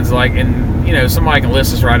kids, like, and, you know, somebody can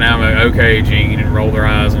listen to this right now and be like, okay, Gene, and roll their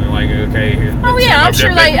eyes and like, okay. Oh yeah, I'm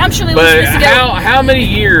sure they listen to this. But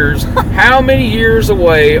how many years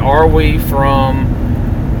away are we from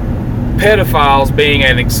pedophiles being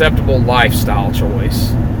an acceptable lifestyle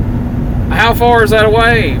choice? How far is that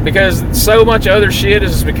away? Because so much other shit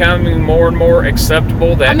is becoming more and more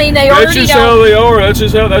acceptable that, I mean, they that's already just how they are.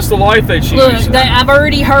 That's the life they choose. Look, I've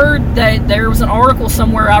already heard that there was an article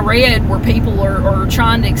somewhere I read where people are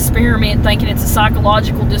trying to experiment thinking it's a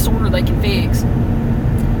psychological disorder they can fix.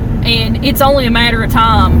 And it's only a matter of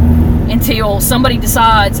time until somebody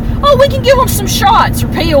decides, oh, we can give them some shots or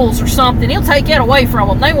pills or something. It'll take that away from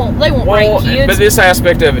them. They won't rape kids. But this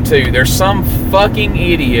aspect of it too, there's some fucking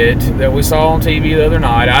idiot that we saw on TV the other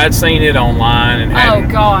night. I had seen it online and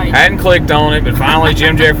hadn't clicked on it, but finally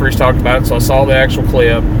Jim Jeffries talked about it, so I saw the actual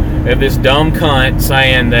clip of this dumb cunt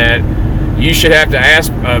saying that you should have to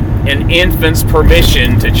ask an infant's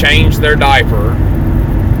permission to change their diaper.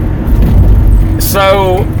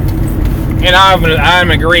 So, and I'm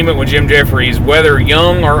in agreement with Jim Jeffries, whether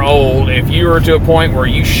young or old, if you are to a point where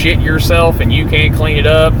you shit yourself and you can't clean it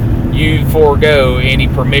up, you forego any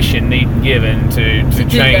permission given to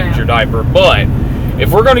change your diaper. But if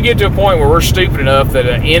we're going to get to a point where we're stupid enough that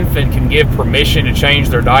an infant can give permission to change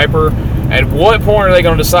their diaper, at what point are they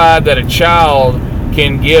going to decide that a child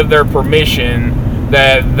can give their permission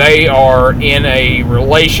that they are in a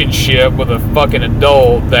relationship with a fucking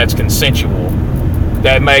adult that's consensual?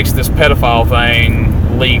 That makes this pedophile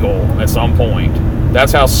thing legal at some point.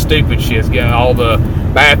 That's how stupid shit's getting. All the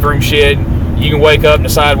bathroom shit. You can wake up and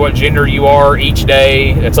decide what gender you are each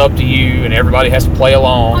day. It's up to you, and everybody has to play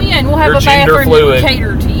along. Oh yeah, and we'll have You're a bathroom fluid. that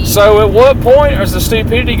cater to you. So at what point is the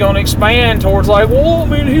stupidity going to expand towards like, well, I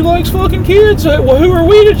mean, he likes fucking kids. Well, who are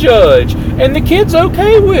we to judge? And the kid's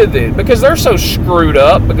okay with it because they're so screwed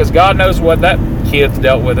up because God knows what that kid's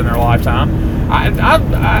dealt with in their lifetime.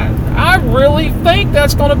 I really think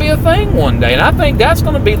that's going to be a thing one day, and I think that's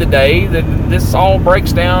going to be the day that this all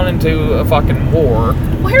breaks down into a fucking war.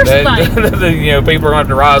 Well, here's the thing. You know, people are going to have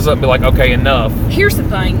to rise up and be like, okay, enough. Here's the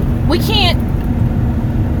thing. We can't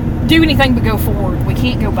do anything but go forward. We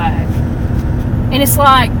can't go back. And it's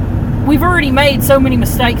like, we've already made so many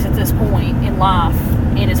mistakes at this point in life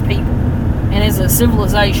and as people and as a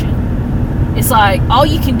civilization. It's like, all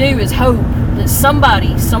you can do is hope that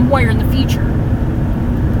somebody, somewhere in the future,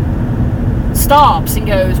 stops and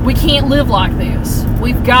goes, we can't live like this.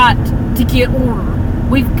 We've got to get order.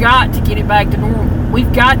 We've got to get it back to normal.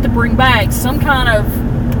 We've got to bring back some kind of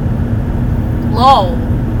law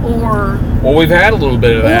or... Well, we've had a little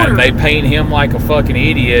bit of that, order. and they paint him like a fucking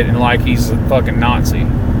idiot and like he's a fucking Nazi.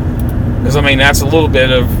 Because, I mean, that's a little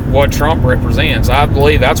bit of what Trump represents. I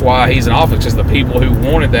believe that's why he's in office, because the people who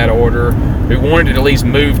wanted that order, who wanted to at least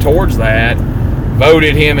move towards that,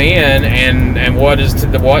 voted him in, and what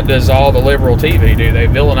does all the liberal TV do? They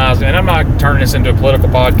villainize him. And I'm not turning this into a political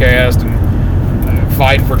podcast and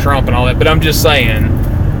fighting for Trump and all that, but I'm just saying,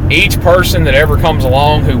 each person that ever comes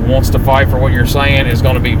along who wants to fight for what you're saying is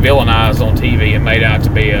going to be villainized on TV and made out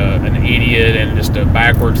to be an idiot and just a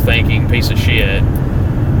backwards thinking piece of shit.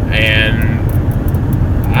 And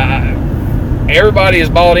everybody is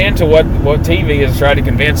bought into what TV has tried to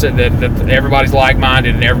convince it that everybody's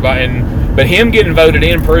like-minded and everybody. But him getting voted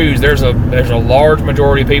in proves there's a large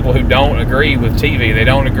majority of people who don't agree with TV. They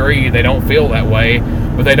don't agree. They don't feel that way,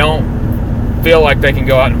 but they don't feel like they can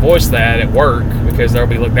go out and voice that at work because they'll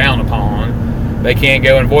be looked down upon. They can't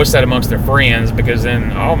go and voice that amongst their friends because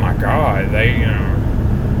then, oh my God,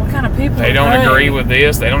 what kind of people? They don't agree with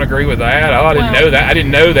this. They don't agree with that. Oh, I didn't know that. I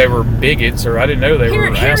didn't know they were bigots, or I didn't know they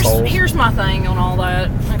were assholes. Here's my thing on all that.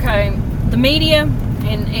 Okay, the media,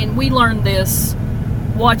 and we learned this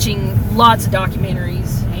watching lots of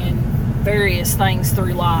documentaries and various things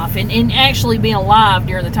through life, and actually being alive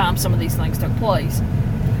during the time some of these things took place.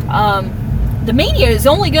 The media is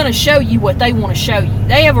only going to show you what they want to show you.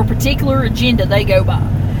 They have a particular agenda they go by.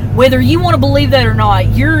 Whether you want to believe that or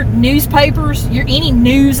not, your newspapers, any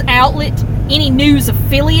news outlet, any news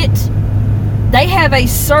affiliate, they have a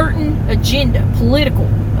certain agenda, political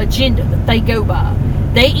agenda that they go by.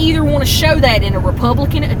 They either want to show that in a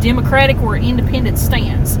Republican, a Democratic, or an independent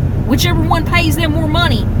stance. Whichever one pays them more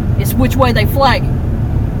money is which way they flag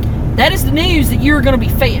it. That is the news that you're going to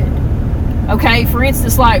be fed. Okay, for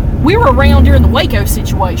instance, like, we were around during the Waco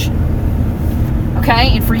situation.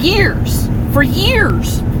 Okay, and for years,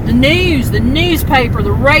 the news, the newspaper,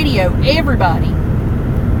 the radio, everybody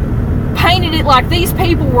painted it like these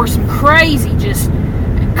people were some crazy, just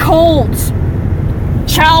cults,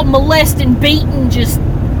 child molesting, beaten, just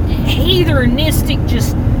heathenistic,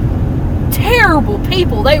 just terrible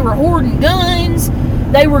people. They were hoarding guns.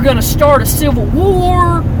 They were going to start a civil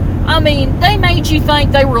war. I mean, they made you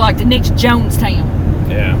think they were like the next Jonestown.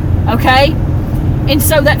 Yeah. Okay? And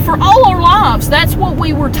so that for all our lives, that's what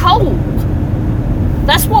we were told.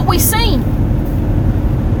 That's what we seen.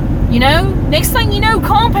 You know? Next thing you know,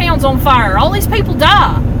 compound's on fire. All these people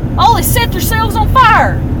die. All they set themselves on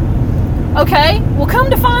fire. Okay? Well,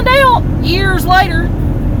 come to find out, years later,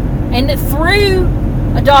 and that through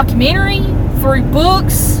a documentary, through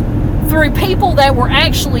books, through people that were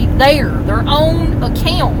actually there, their own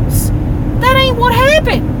accounts, that ain't what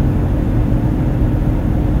happened.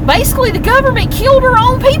 Basically, the government killed her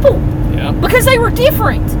own people. Yeah. Because they were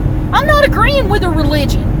different. I'm not agreeing with their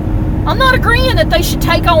religion. I'm not agreeing that they should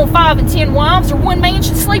take on 5 and 10 wives, or one man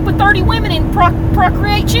should sleep with 30 women and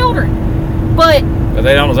procreate children. But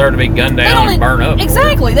they don't deserve to be gunned down and burned up.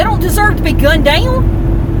 Exactly. They don't deserve to be gunned down.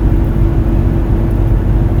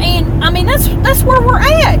 And I mean, that's where we're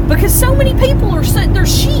at, because so many people they're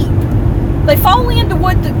sheep. They fall into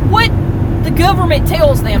what the government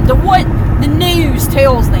tells them, what the news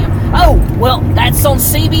tells them. Oh, well, that's on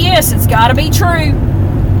CBS. It's got to be true.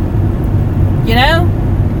 You know?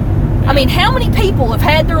 I mean, how many people have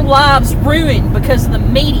had their lives ruined because of the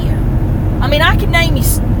media? I mean, I can name you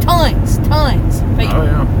tons of people. Oh,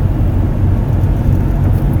 yeah.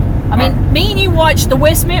 I mean, me and you watched the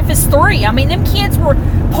West Memphis 3. I mean, them kids were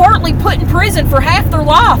partly put in prison for half their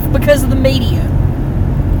life because of the media.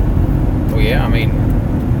 Well, yeah, I mean,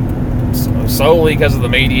 solely because of the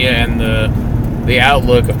media and the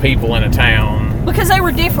outlook of people in a town. Because they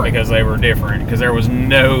were different. Because there was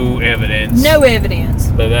no evidence. No evidence.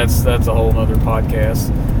 But that's a whole other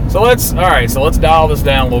podcast. So let's dial this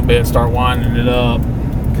down a little bit and start winding it up,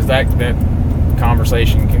 because that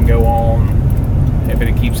conversation can go on if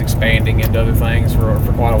it keeps expanding into other things for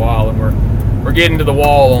quite a while, and we're getting to the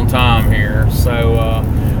wall on time here. So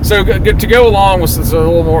to go along with a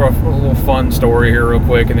little fun story here real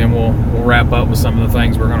quick, and then we'll wrap up with some of the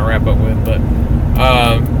things we're going to wrap up with. But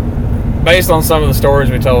based on some of the stories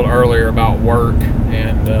we told earlier about work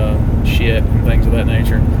and shit and things of that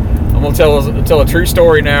nature, I'm going to tell a true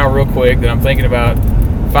story now real quick that I'm thinking about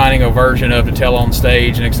finding a version of to tell on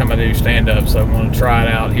stage next time I do stand-up. So I'm going to try it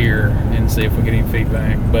out here and see if we get any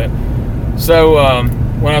feedback. But so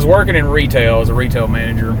when I was working in retail as a retail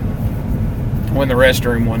manager, I went in the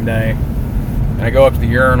restroom one day, and I go up to the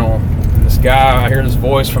urinal, and this guy, I hear this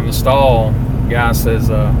voice from the stall. The guy says,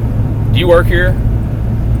 "Do you work here?"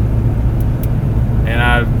 And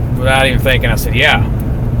I, without even thinking, I said, "Yeah."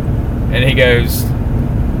 And he goes,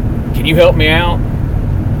 "Can you help me out?"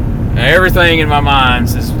 Now, everything in my mind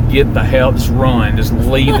says, get the hell, just run. Just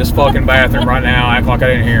leave this fucking bathroom right now. Act like I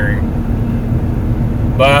didn't hear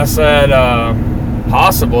him. But I said,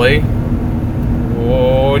 possibly.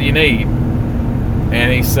 What do you need?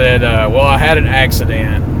 And he said, well, I had an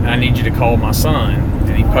accident. I need you to call my son.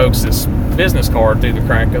 And he pokes this business card through the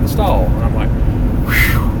crack of the stall. And I'm like,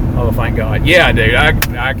 whew, oh, thank God. Yeah, dude,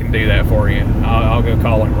 I can do that for you. I'll go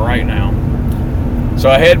call him right now. So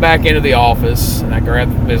I head back into the office, and I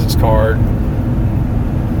grab the business card.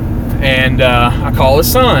 And I call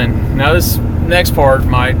his son. Now, this next part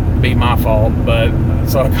might be my fault, but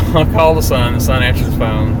so I call the son. The son answers the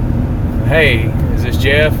phone. Hey, is this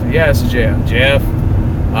Jeff? Yeah, this is Jeff. Jeff,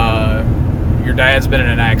 your dad's been in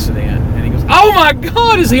an accident. And he goes, oh my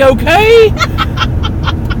God, is he okay?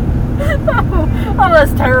 Oh,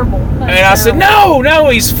 that's terrible. I said, no,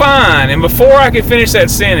 he's fine. And before I could finish that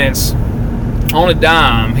sentence, on a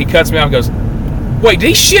dime, he cuts me off and goes, wait, did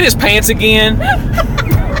he shit his pants again?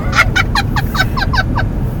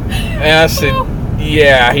 And I said,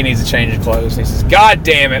 yeah, he needs to change his clothes. And he says, God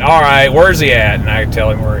damn it, all right, where's he at? And I tell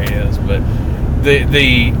him where he is. But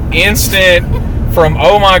the instant from,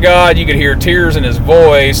 oh my God, you could hear tears in his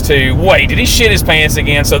voice, to, wait, did he shit his pants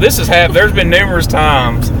again? So this has happened. There's been numerous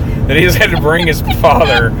times that he's had to bring his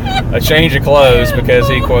father a change of clothes because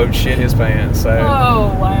he, quote, shit his pants. So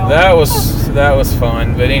oh, wow. That was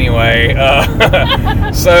fun. But anyway,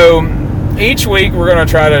 so each week we're going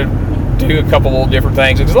to try to do a couple little different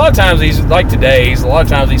things, because a lot of times these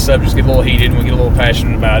subjects get a little heated and we get a little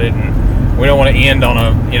passionate about it, and we don't want to end on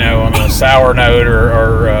a sour note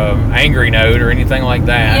or angry note or anything like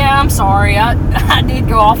that. Yeah, I'm sorry. I did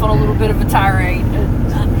go off on a little bit of a tirade.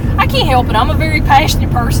 I can't help it. I'm a very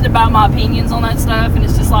passionate person about my opinions on that stuff, and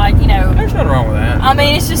it's just like, there's nothing wrong with that. I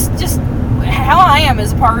mean, it's just how I am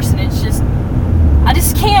as a person. It's just, I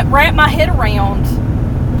just can't wrap my head around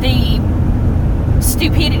the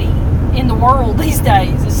stupidity in the world these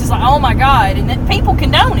days. It's just like, oh my God, and that people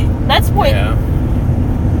condone it. That's what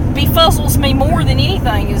befuzzles me more than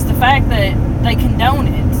anything, is the fact that they condone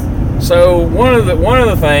it. So one of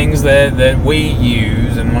the things that we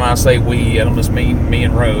use, and when I say we, I don't just mean me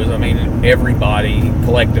and Rose, I mean everybody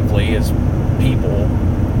collectively as people,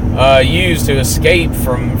 use to escape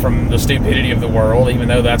from the stupidity of the world, even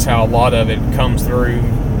though that's how a lot of it comes through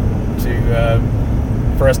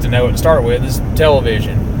for us to know what to start with, is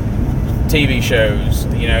television, TV shows.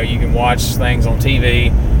 You can watch things on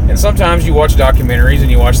TV, and sometimes you watch documentaries and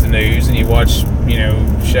you watch the news and you watch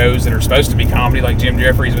shows that are supposed to be comedy, like Jim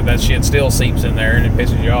Jeffries, but that shit still seeps in there and it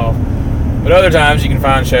pisses you off. But other times you can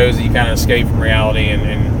find shows that you kind of escape from reality, and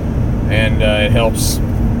it helps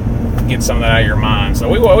get some of that out of your mind. So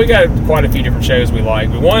we got quite a few different shows we like.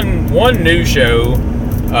 But one new show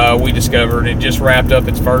we discovered, it just wrapped up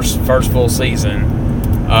its first full season.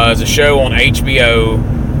 It's a show on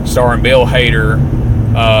HBO starring Bill Hader,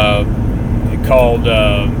 called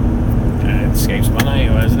it escapes my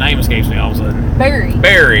name. His name escapes me all of a sudden. Barry.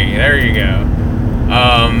 There you go.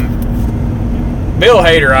 Bill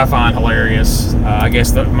Hader I find hilarious. I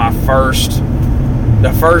guess the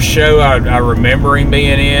first show I remember him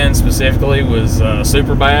being in specifically was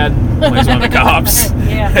Superbad. He's one of the cops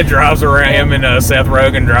that drives around. Him and Seth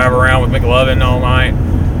Rogen drive around with McLovin all night.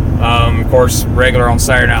 Of course, regular on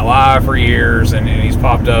Saturday Night Live for years, and he's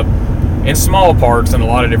popped up in small parts in a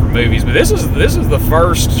lot of different movies. But this is the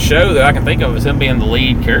first show that I can think of as him being the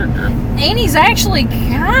lead character. And he's actually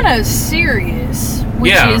kind of serious,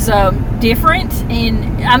 which is different.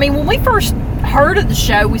 And I mean, when we first heard of the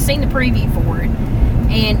show, we seen the preview for it,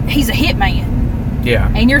 and he's a hitman.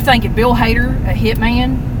 Yeah. And you're thinking, Bill Hader, a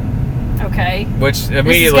hitman? Okay. Which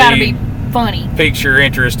immediately, this has got to be funny. Piques your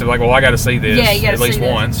interest of like, well, I got to see this at least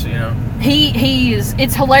once. He is.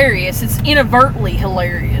 It's hilarious. It's inadvertently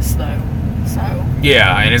hilarious though. So.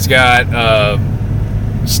 Yeah, and it's got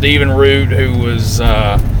Stephen Root, who was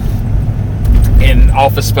in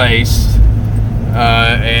Office Space,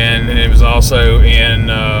 and it was also in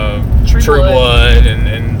True Blood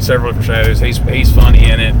and several different shows. He's funny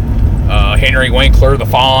in it. Henry Winkler, the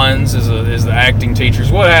Fonz, is the acting teacher.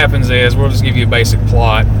 So what happens is, we'll just give you a basic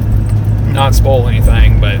plot, not spoil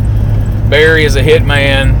anything, but Barry is a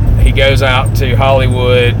hitman. He goes out to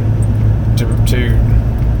Hollywood to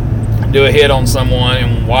do a hit on someone,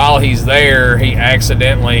 and while he's there, he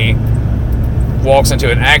accidentally walks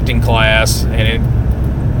into an acting class, and it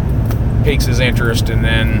piques his interest, and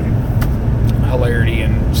then hilarity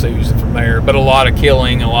ensues from there. But a lot of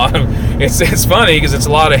killing, it's funny because it's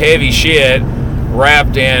a lot of heavy shit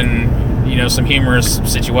wrapped in some humorous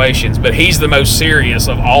situations, but he's the most serious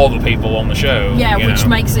of all the people on the show. Yeah, which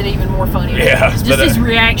makes it even more funny. Yeah, just his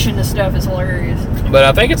reaction to stuff is hilarious. But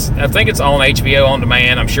I think it's on HBO on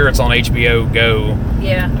demand. I'm sure it's on HBO Go.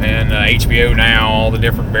 Yeah. And HBO Now, all the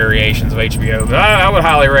different variations of HBO. But I would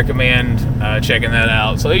highly recommend checking that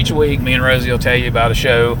out. So each week, me and Rosey will tell you about a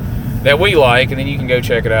show that we like, and then you can go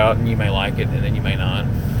check it out, and you may like it, and then you may not.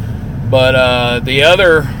 But the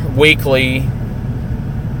other weekly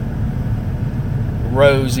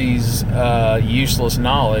Rosey's useless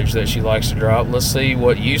knowledge that she likes to drop. Let's see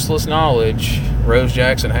what useless knowledge Rose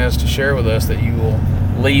Jackson has to share with us that you will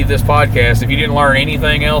leave this podcast. If you didn't learn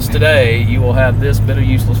anything else today, you will have this bit of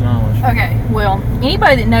useless knowledge. Okay, well,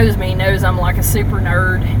 anybody that knows me knows I'm like a super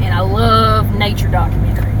nerd, and I love nature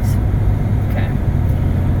documentaries. Okay.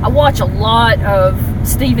 I watch a lot of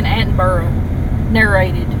Stephen Attenborough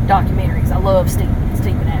narrated documentaries. I love Stephen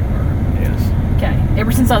Attenborough. Yes. Okay.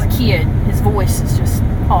 Ever since I was a kid, his voice is just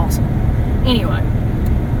awesome. Anyway,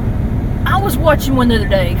 I was watching one the other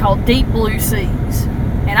day called Deep Blue Seas,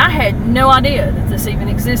 and I had no idea that this even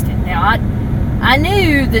existed. Now, I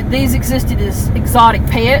knew that these existed as exotic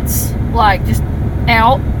pets, like just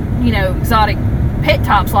out, exotic pet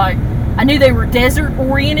types. Like, I knew they were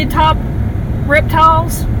desert-oriented type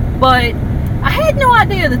reptiles, but I had no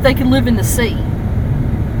idea that they could live in the sea.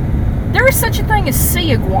 There is such a thing as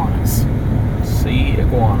sea iguanas. Sea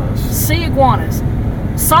iguanas. Sea iguanas.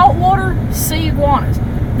 Saltwater sea iguanas.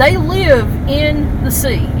 They live in the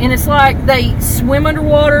sea, and it's like they swim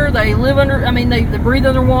underwater, they live they breathe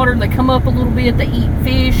underwater, they come up a little bit, they eat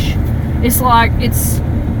fish. And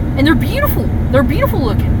they're beautiful. They're beautiful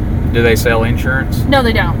looking. Do they sell insurance? No,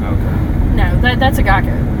 they don't. Okay. No, that's a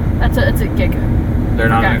gecko. That's a gecko.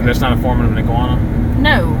 That's not a form of an iguana?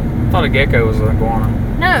 No. I thought a gecko was an iguana.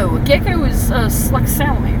 No, a gecko is like a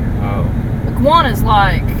salamander. Oh. Iguana's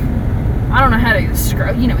like, I don't know how to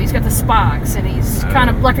describe. He's got the spikes, and he's kind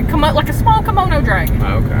of like a small kimono dragon.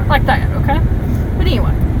 Oh, okay. Like that, okay? But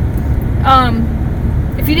anyway,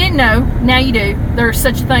 if you didn't know, now you do. There's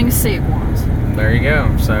such a thing as sea iguanas. There you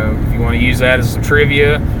go. So if you want to use that as some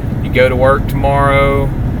trivia, you go to work tomorrow.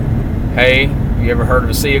 Hey, you ever heard of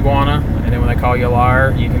a sea iguana? And then when they call you a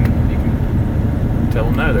liar, you can tell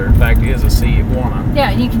them no. There in fact is a sea iguana.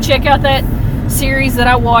 Yeah, and you can check out that series that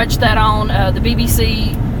I watched that on the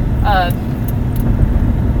BBC.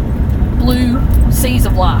 Blue Seas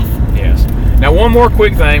of Life. Yes. Now, one more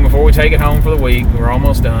quick thing before we take it home for the week. We're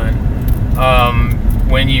almost done.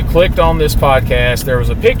 When you clicked on this podcast, there was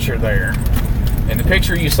a picture there, and the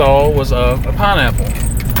picture you saw was of a pineapple.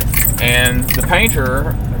 And the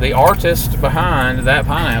painter, the artist behind that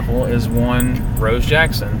pineapple, is one Rose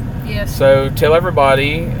Jackson. Yes. So tell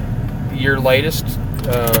everybody your latest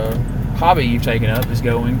hobby you've taken up is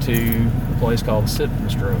going to a place called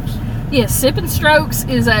Sippin' Strokes. Yes, Sippin' Strokes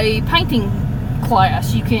is a painting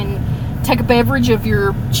class. You can take a beverage of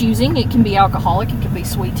your choosing. It can be alcoholic, it can be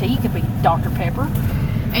sweet tea, it can be Dr. Pepper.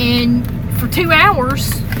 And for 2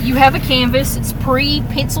 hours, you have a canvas. It's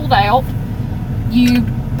pre-penciled out. You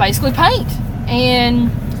basically paint.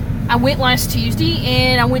 And I went last Tuesday,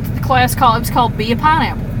 and I went to the class called Be a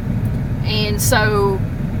Pineapple. And so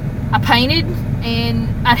I painted,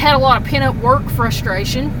 and I'd had a lot of pent-up work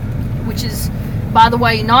frustration, which is, by the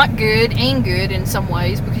way, not good and good in some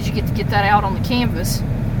ways, because you get to get that out on the canvas.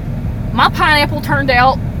 My pineapple turned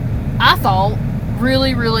out, I thought,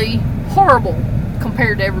 really, really horrible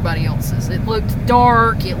compared to everybody else's. It looked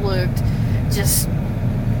dark. It looked just,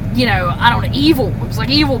 evil. It was like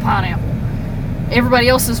evil pineapple. Everybody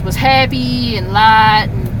else's was happy and light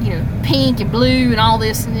and, pink and blue and all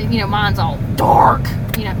this. And, mine's all dark,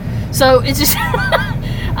 So it's just,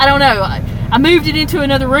 I don't know. I moved it into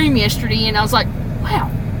another room yesterday, and I was like,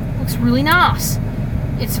 wow, looks really nice.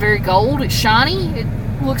 It's very gold. It's shiny. It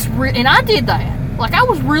looks and I did that. Like, I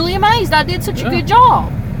was really amazed I did such a good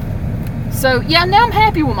job. So, yeah, now I'm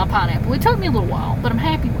happy with my pineapple. It took me a little while, but I'm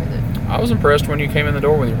happy with it. I was impressed when you came in the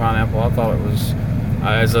door with your pineapple. I thought it was,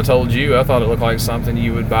 as I told you, I thought it looked like something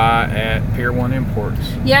you would buy at Pier 1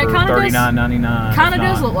 Imports. Yeah, it kind of does. $39.99. Kind of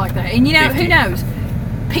does look like that. And, 50. Who knows?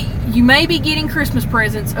 You may be getting Christmas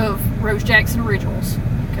presents of Rose Jackson Originals,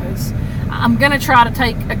 because I'm going to try to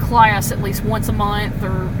take a class at least once a month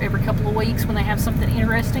or every couple of weeks when they have something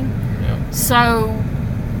interesting. Yeah. So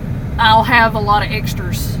I'll have a lot of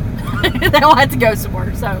extras that'll have to go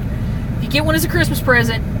somewhere. So if you get one as a Christmas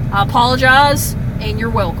present, I apologize, and you're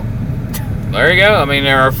welcome. There you go. I mean,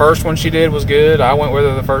 our first one she did was good. I went with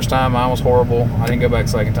her the first time. Mine was horrible. I didn't go back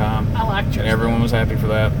the second time. I liked yours. And everyone was happy for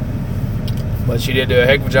that. But she did do a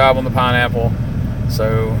heck of a job on the pineapple.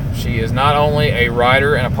 So she is not only a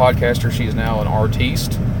writer and a podcaster, she is now an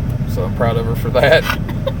artiste. So I'm proud of her for that.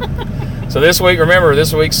 So this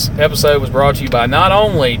week's episode was brought to you by not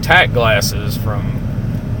only tack glasses from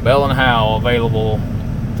Bell & Howell, available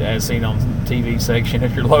as seen on the TV section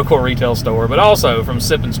at your local retail store, but also from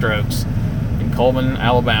Sippin' Strokes in Coleman,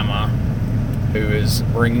 Alabama, who is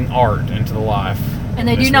bringing art into the life. And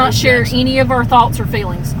they do not share any of our thoughts or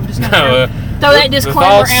feelings. I'm just going to throw that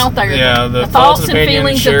disclaimer out there. Yeah, the thoughts and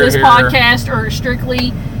feelings of this podcast are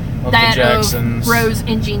strictly that of Rose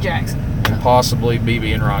and Gene Jackson. And possibly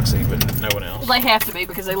BB and Roxy, but no one else. Well, they have to be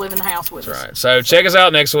because they live in the house with us. That's right. So check us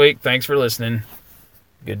out next week. Thanks for listening.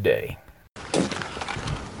 Good day.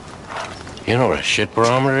 You know what a shit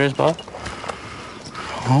barometer is, Bob?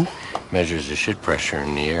 Oh? Measures the shit pressure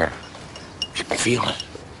in the air. You can feel it.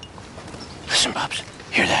 Listen, Bubs.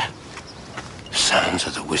 Hear that? The sounds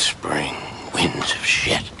of the whispering winds of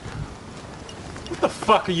shit. What the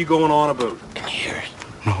fuck are you going on about? Can you hear it?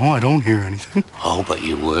 No, I don't hear anything. Oh, but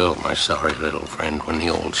you will, my sorry little friend, when the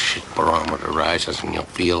old shit barometer rises, and you'll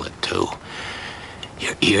feel it, too.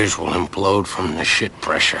 Your ears will implode from the shit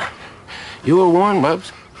pressure. You were warned,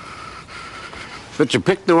 Bubs. But you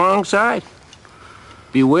picked the wrong side.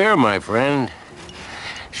 Beware, my friend.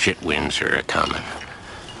 Shit winds are a-coming.